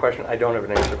a great question. I don't have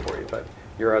an answer for you, but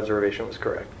your observation was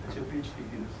correct. What's your PhD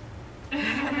thesis?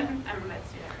 I'm a med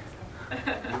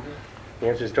student. So. The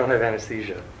answer is don't have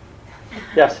anesthesia.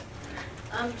 Yes?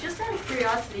 Just out of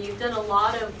curiosity, you've done a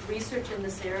lot of research in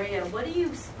this area. What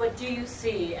do you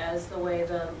see as the way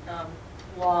the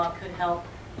law could help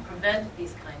prevent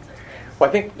these kinds of things? Well,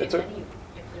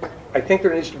 I think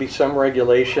there needs to be some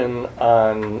regulation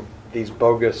on these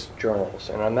bogus journals,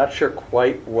 and I'm not sure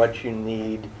quite what you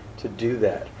need to do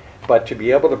that. But to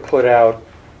be able to put out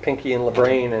Pinky and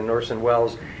LeBrain and Orson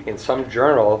Welles in some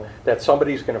journal that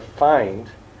somebody's going to find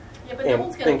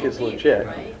and think is legit.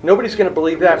 Right? Nobody's going to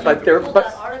believe that, but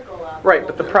right.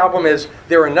 But the problem is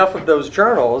there are enough of those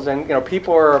journals, and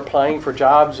people are applying for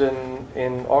jobs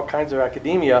in all kinds of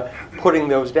academia, putting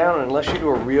those down. And unless you do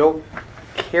a real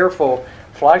careful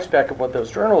flyspeck of what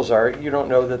those journals are, you don't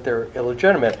know that they're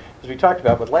illegitimate. As we talked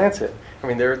about with Lancet, I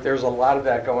mean, there's a lot of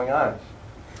that going on.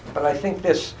 But I think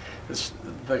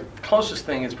the the closest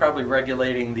thing is probably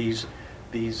regulating these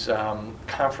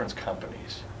conference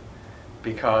companies,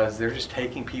 because they're just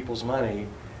taking people's money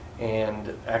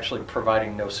and actually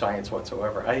providing no science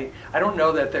whatsoever. I don't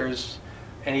know that there's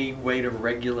any way to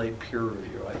regulate peer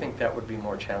review. I think that would be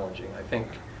more challenging. I think,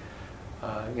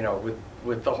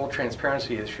 with the whole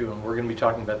transparency issue, and we're going to be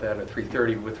talking about that at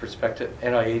 3:30 with respect to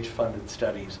NIH-funded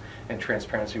studies and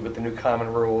transparency, with the new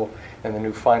common rule and the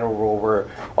new final rule, where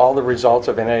all the results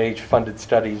of NIH-funded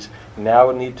studies now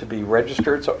need to be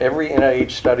registered. So every NIH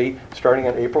study, starting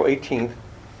on April 18th,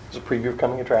 is a preview of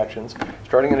coming attractions,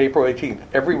 starting on April 18th,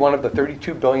 every one of the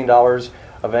 $32 billion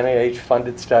of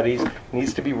NIH-funded studies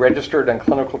needs to be registered on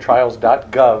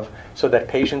clinicaltrials.gov so that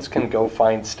patients can go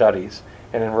find studies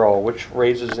and enroll, which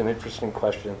raises an interesting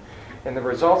question. And the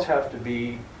results have to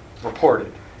be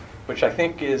reported, which I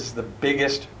think is the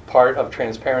biggest part of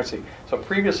transparency. So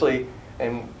previously,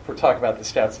 and we'll talk about the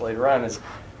stats later on, is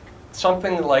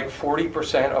something like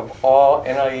 40% of all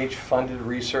NIH-funded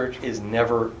research is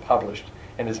never published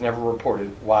and is never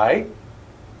reported. Why?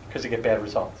 Because they get bad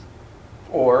results.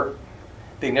 Or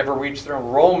they never reach their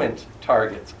enrollment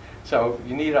targets. So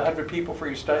you need 100 people for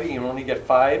your study, you only get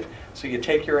 5, so you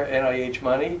take your NIH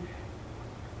money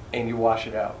and you wash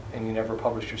it out, and you never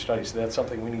publish your study. So that's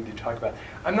something we need to talk about.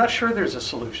 I'm not sure there's a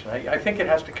solution. I think it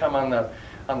has to come on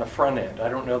the front end. I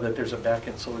don't know that there's a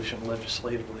back-end solution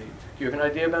legislatively. Do you have an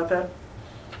idea about that?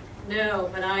 No,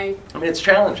 but I mean, it's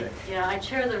challenging. Yeah, I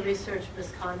chair the Research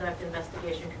Misconduct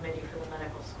Investigation Committee for the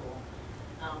medical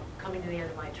school, coming to the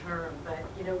end of my term. But,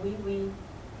 we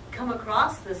come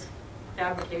across this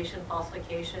fabrication,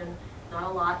 falsification, not a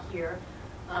lot here.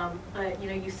 But,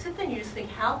 you sit there and you just think,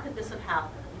 how could this have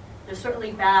happened? There's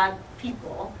certainly bad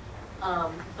people,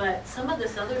 but some of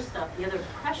this other stuff, the other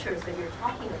pressures that you're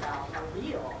talking about are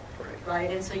real, right?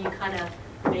 And so you kind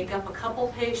of make up a couple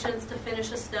patients to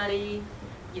finish a study.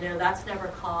 That's never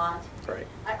caught. Right.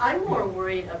 I'm more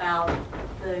worried about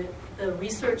the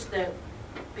research that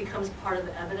becomes part of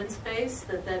the evidence base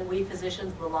that then we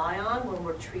physicians rely on when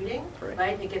we're treating,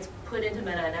 right? It gets put into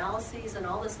meta-analyses and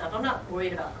all this stuff. I'm not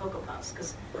worried about Cocoa Puffs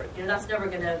because that's never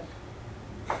going to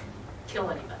kill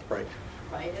anybody.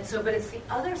 Right. And so, but it's the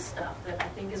other stuff that I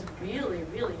think is really,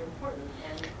 really important.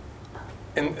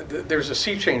 And there's a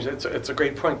sea change. It's a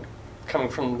great point coming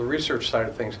from the research side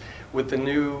of things. With the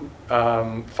new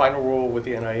final rule with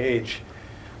the NIH,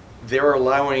 they're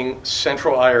allowing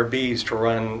central IRBs to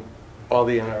run all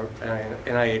the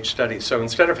NIH studies. So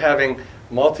instead of having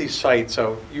multi-site,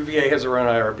 so UVA has their own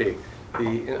IRB,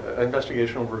 the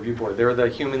Investigational Review Board. They're the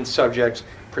Human Subjects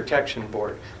Protection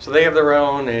Board. So they have their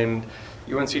own, and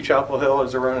UNC Chapel Hill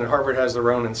has their own, and Harvard has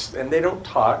their own, and they don't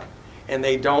talk, and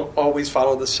they don't always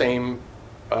follow the same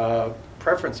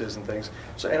preferences and things.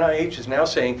 So NIH is now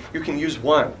saying you can use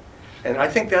one. And I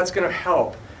think that's going to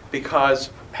help, because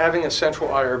having a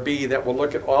central IRB that will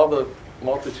look at all the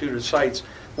multitude of sites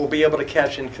will be able to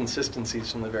catch inconsistencies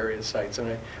from the various sites.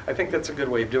 And I think that's a good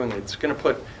way of doing it. It's going to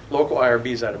put local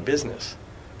IRBs out of business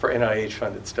for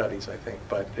NIH-funded studies, I think.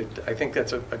 But I think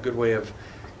that's a good way of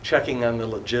checking on the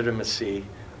legitimacy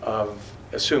of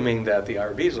assuming that the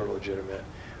IRBs are legitimate,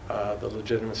 the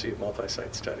legitimacy of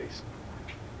multi-site studies.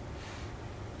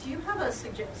 Do you have a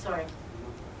suggestion? Sorry,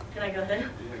 can I go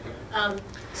ahead?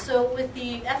 So with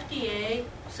the FDA,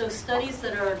 so studies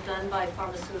that are done by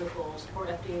pharmaceuticals for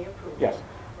FDA approval,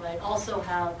 right, also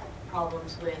have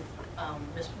problems with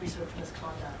research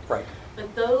misconduct. Right.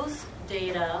 But those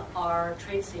data are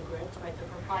trade secrets, right? They're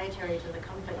proprietary to the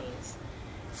companies.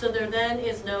 So there then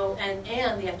is no, and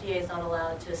the FDA is not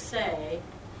allowed to say,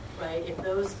 right, if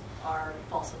those are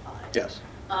falsified. Yes.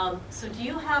 So do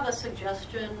you have a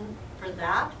suggestion for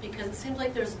that? Because it seems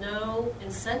like there's no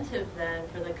incentive then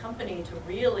for the company to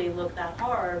really look that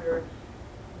hard or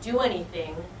do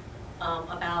anything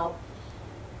about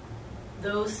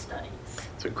those studies.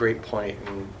 It's a great point.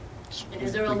 And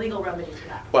is there a legal remedy for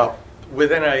that? Well,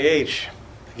 with NIH,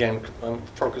 again, I'm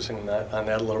focusing on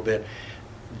that a little bit,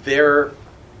 they're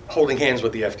holding hands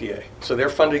with the FDA. So they're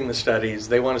funding the studies,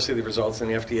 they want to see the results, and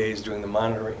the FDA is doing the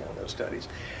monitoring on those studies.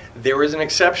 There is an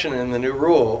exception in the new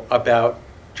rule about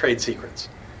trade secrets.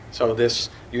 So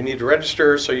you need to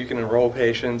register so you can enroll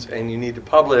patients, and you need to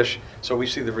publish so we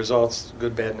see the results,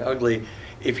 good, bad, and ugly.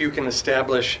 If you can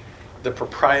establish the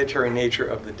proprietary nature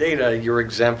of the data, you're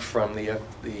exempt from the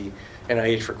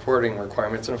NIH recording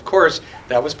requirements. And of course,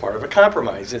 that was part of a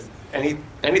compromise.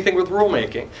 Anything with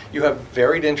rulemaking, you have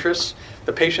varied interests.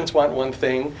 The patients want one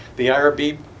thing, the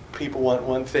IRB people want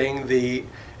one thing, the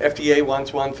FDA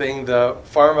wants one thing, the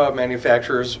pharma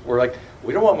manufacturers were like,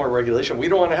 we don't want more regulation. We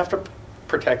don't want to have to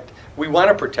protect. We want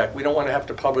to protect. We don't want to have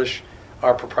to publish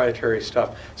our proprietary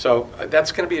stuff. So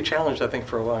that's going to be a challenge, I think,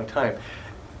 for a long time.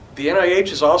 The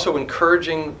NIH is also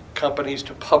encouraging companies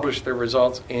to publish their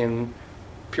results in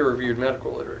peer-reviewed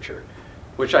medical literature,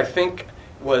 which I think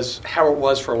was how it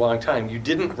was for a long time. You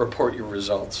didn't report your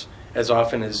results as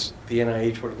often as the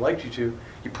NIH would have liked you to.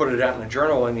 You put it out in a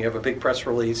journal and you have a big press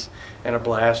release and a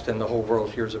blast and the whole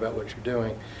world hears about what you're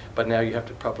doing. But now you have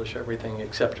to publish everything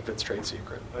except if it's trade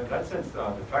secret. But in that sense,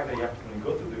 the fact that you have to when you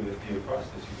go through the FDA process,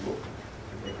 you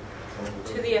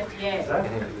go To the FDA.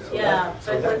 Exactly. So Yeah,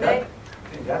 so but when they...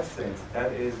 in that sense,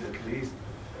 that is at least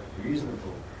a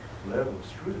reasonable level of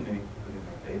scrutiny within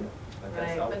the data. Like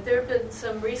that's Right, out but there have been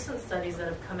some recent studies that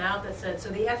have come out that said, so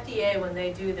the FDA, when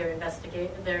they do their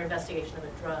investigation of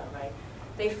a drug, right,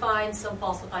 they find some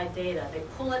falsified data. They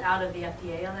pull it out of the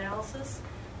FDA analysis,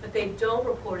 but they don't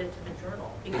report it to the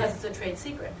journal because it's a trade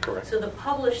secret. Correct. So the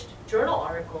published journal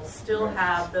articles still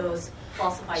have those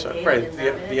falsified So, data right, in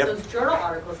them, and the it's those journal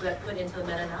articles that put into the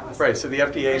meta-analysis. Right, so the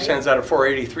FDA Right? sends out a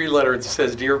 483 letter that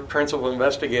says, dear principal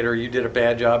investigator, you did a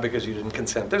bad job because you didn't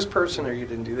consent this person or you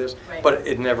didn't do this, Right. but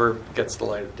it never gets the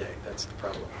light of day. That's the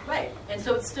problem. Right, and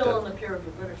so it's still in the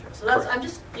peer-reviewed literature. So that's, Correct. I'm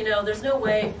just, there's no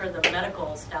way for the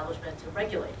medical establishment to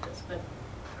regulate this, but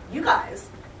you guys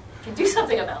can do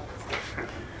something about this,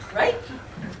 right?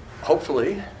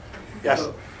 Hopefully. Yes?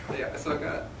 So I've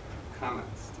got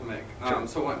comments to make.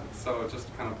 So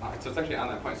it's actually on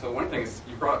that point. So one thing is,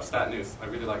 you brought up Stat News. I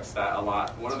really like Stat a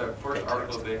lot. One of the first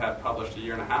articles they had published a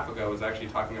year and a half ago was actually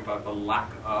talking about the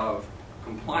lack of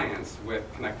compliance with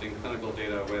connecting clinical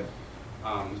data with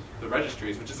the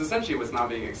registries, which is essentially what's now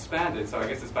being expanded. So I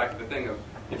guess it's back to the thing of,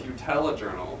 if you tell a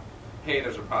journal, hey,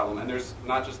 there's a problem, and there's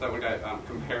not just that one guy,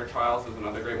 Compare Trials is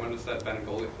another great one to set, Ben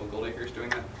Goldacre is doing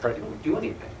that. Right. They don't do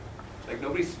anything. Like,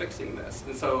 nobody's fixing this.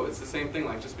 And so it's the same thing,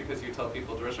 like, just because you tell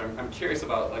people to register, I'm curious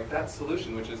about, like, that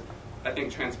solution, which is, I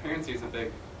think transparency is a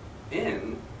big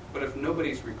but if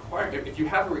nobody's required, if you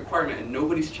have a requirement and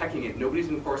nobody's checking it, nobody's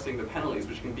enforcing the penalties,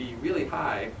 which can be really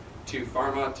high to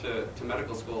pharma, to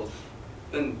medical schools,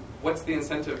 then what's the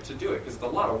incentive to do it? Because it's a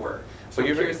lot of work. So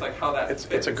I'm curious, like, how that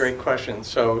It's a great question.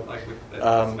 So, like,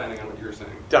 expanding on what you were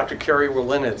saying. Dr. Kerry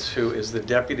Wolinitz, who is the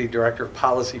Deputy Director of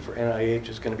Policy for NIH,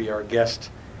 is going to be our guest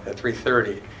at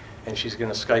 3:30, and she's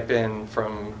going to Skype in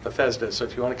from Bethesda. So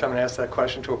if you want to come and ask that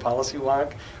question to a policy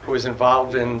wonk who is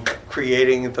involved in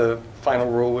creating the final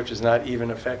rule, which is not even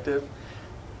effective,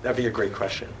 that'd be a great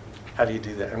question. How do you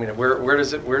do that? I mean, where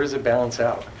does it balance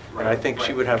out? And I think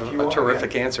she would have a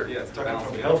terrific answer. Yeah, talking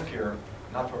from healthcare,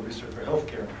 not for research, for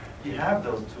healthcare. You have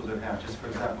those tools at hand. Just for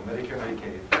example, Medicare,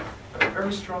 Medicaid, but a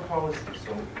very strong policy.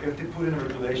 So if they put in a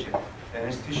regulation, an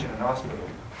institution, an hospital,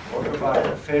 or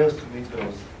provider fails to meet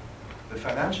those, the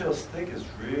financial stake is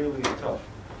really tough.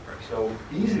 So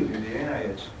easily the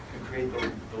NIH can create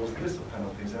those lists of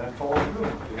penalties and then follow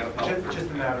through. It's just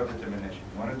a matter of determination.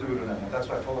 You want to do it or not. And that's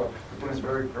why I follow up. The point is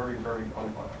very, very, very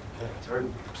on point. It's very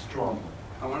strong.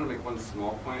 I want to make one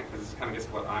small point, because this kind of gets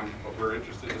what we're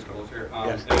interested in as goals here.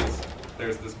 Yes.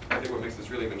 There's this, I think what makes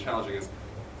this really even challenging is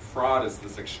fraud is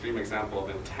this extreme example of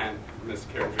intent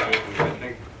mischaracterization. I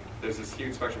think there's this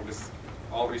huge spectrum, because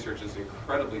all research is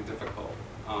incredibly difficult.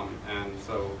 And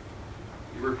so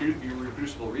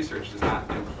irreproducible research does not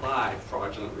imply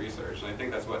fraudulent research. And I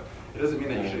think that's what, it doesn't mean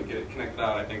that you shouldn't get it connected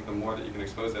out. I think the more that you can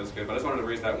expose that is good. But I just wanted to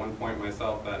raise that one point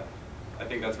myself, that I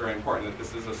think that's very important, that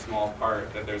this is a small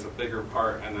part, that there's a bigger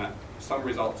part, and that some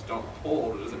results don't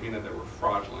hold. It doesn't mean that they were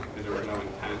fraudulent, because there was no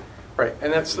intent. Right,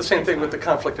 and that's the same thing with the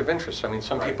conflict of interest. I mean,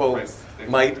 some people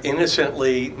might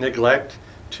innocently neglect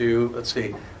to, let's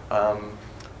see,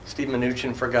 Steve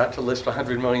Mnuchin forgot to list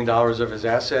 $100 million of his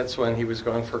assets when he was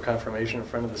going for confirmation in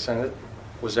front of the Senate.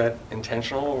 Was that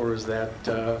intentional, or is that,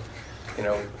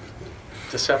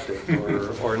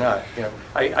 deceptive or not?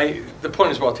 The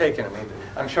point is well taken. I mean,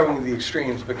 I'm showing you the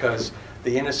extremes because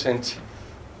the innocent,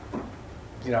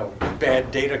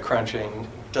 bad data crunching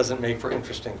doesn't make for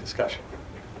interesting discussion.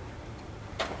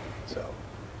 So,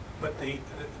 but the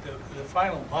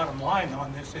final bottom line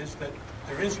on this is that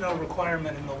there is no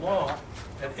requirement in the law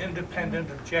that independent,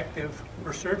 objective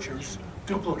researchers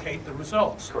duplicate the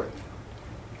results. Correct.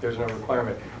 There's no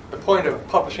requirement. The point of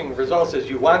publishing the results is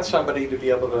you want somebody to be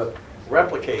able to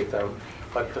replicate them,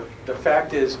 but the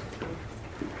fact is,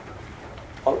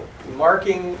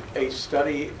 marking a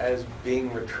study as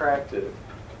being retracted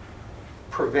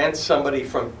prevents somebody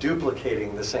from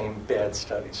duplicating the same bad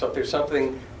study. So if there's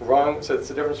something wrong, so it's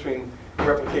the difference between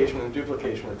replication and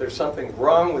duplication. If there's something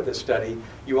wrong with the study,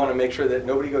 you want to make sure that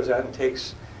nobody goes out and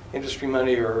takes industry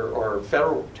money or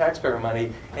federal taxpayer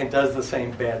money and does the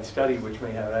same bad study, which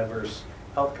may have adverse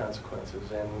health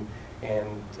consequences.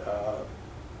 And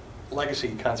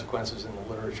legacy consequences in the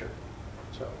literature.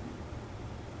 So.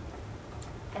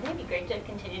 I think it'd be great to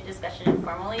continue discussion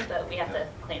informally, but we have to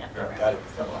clean up the room. Got it.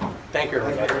 So, Thank you,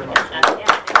 everybody. yeah.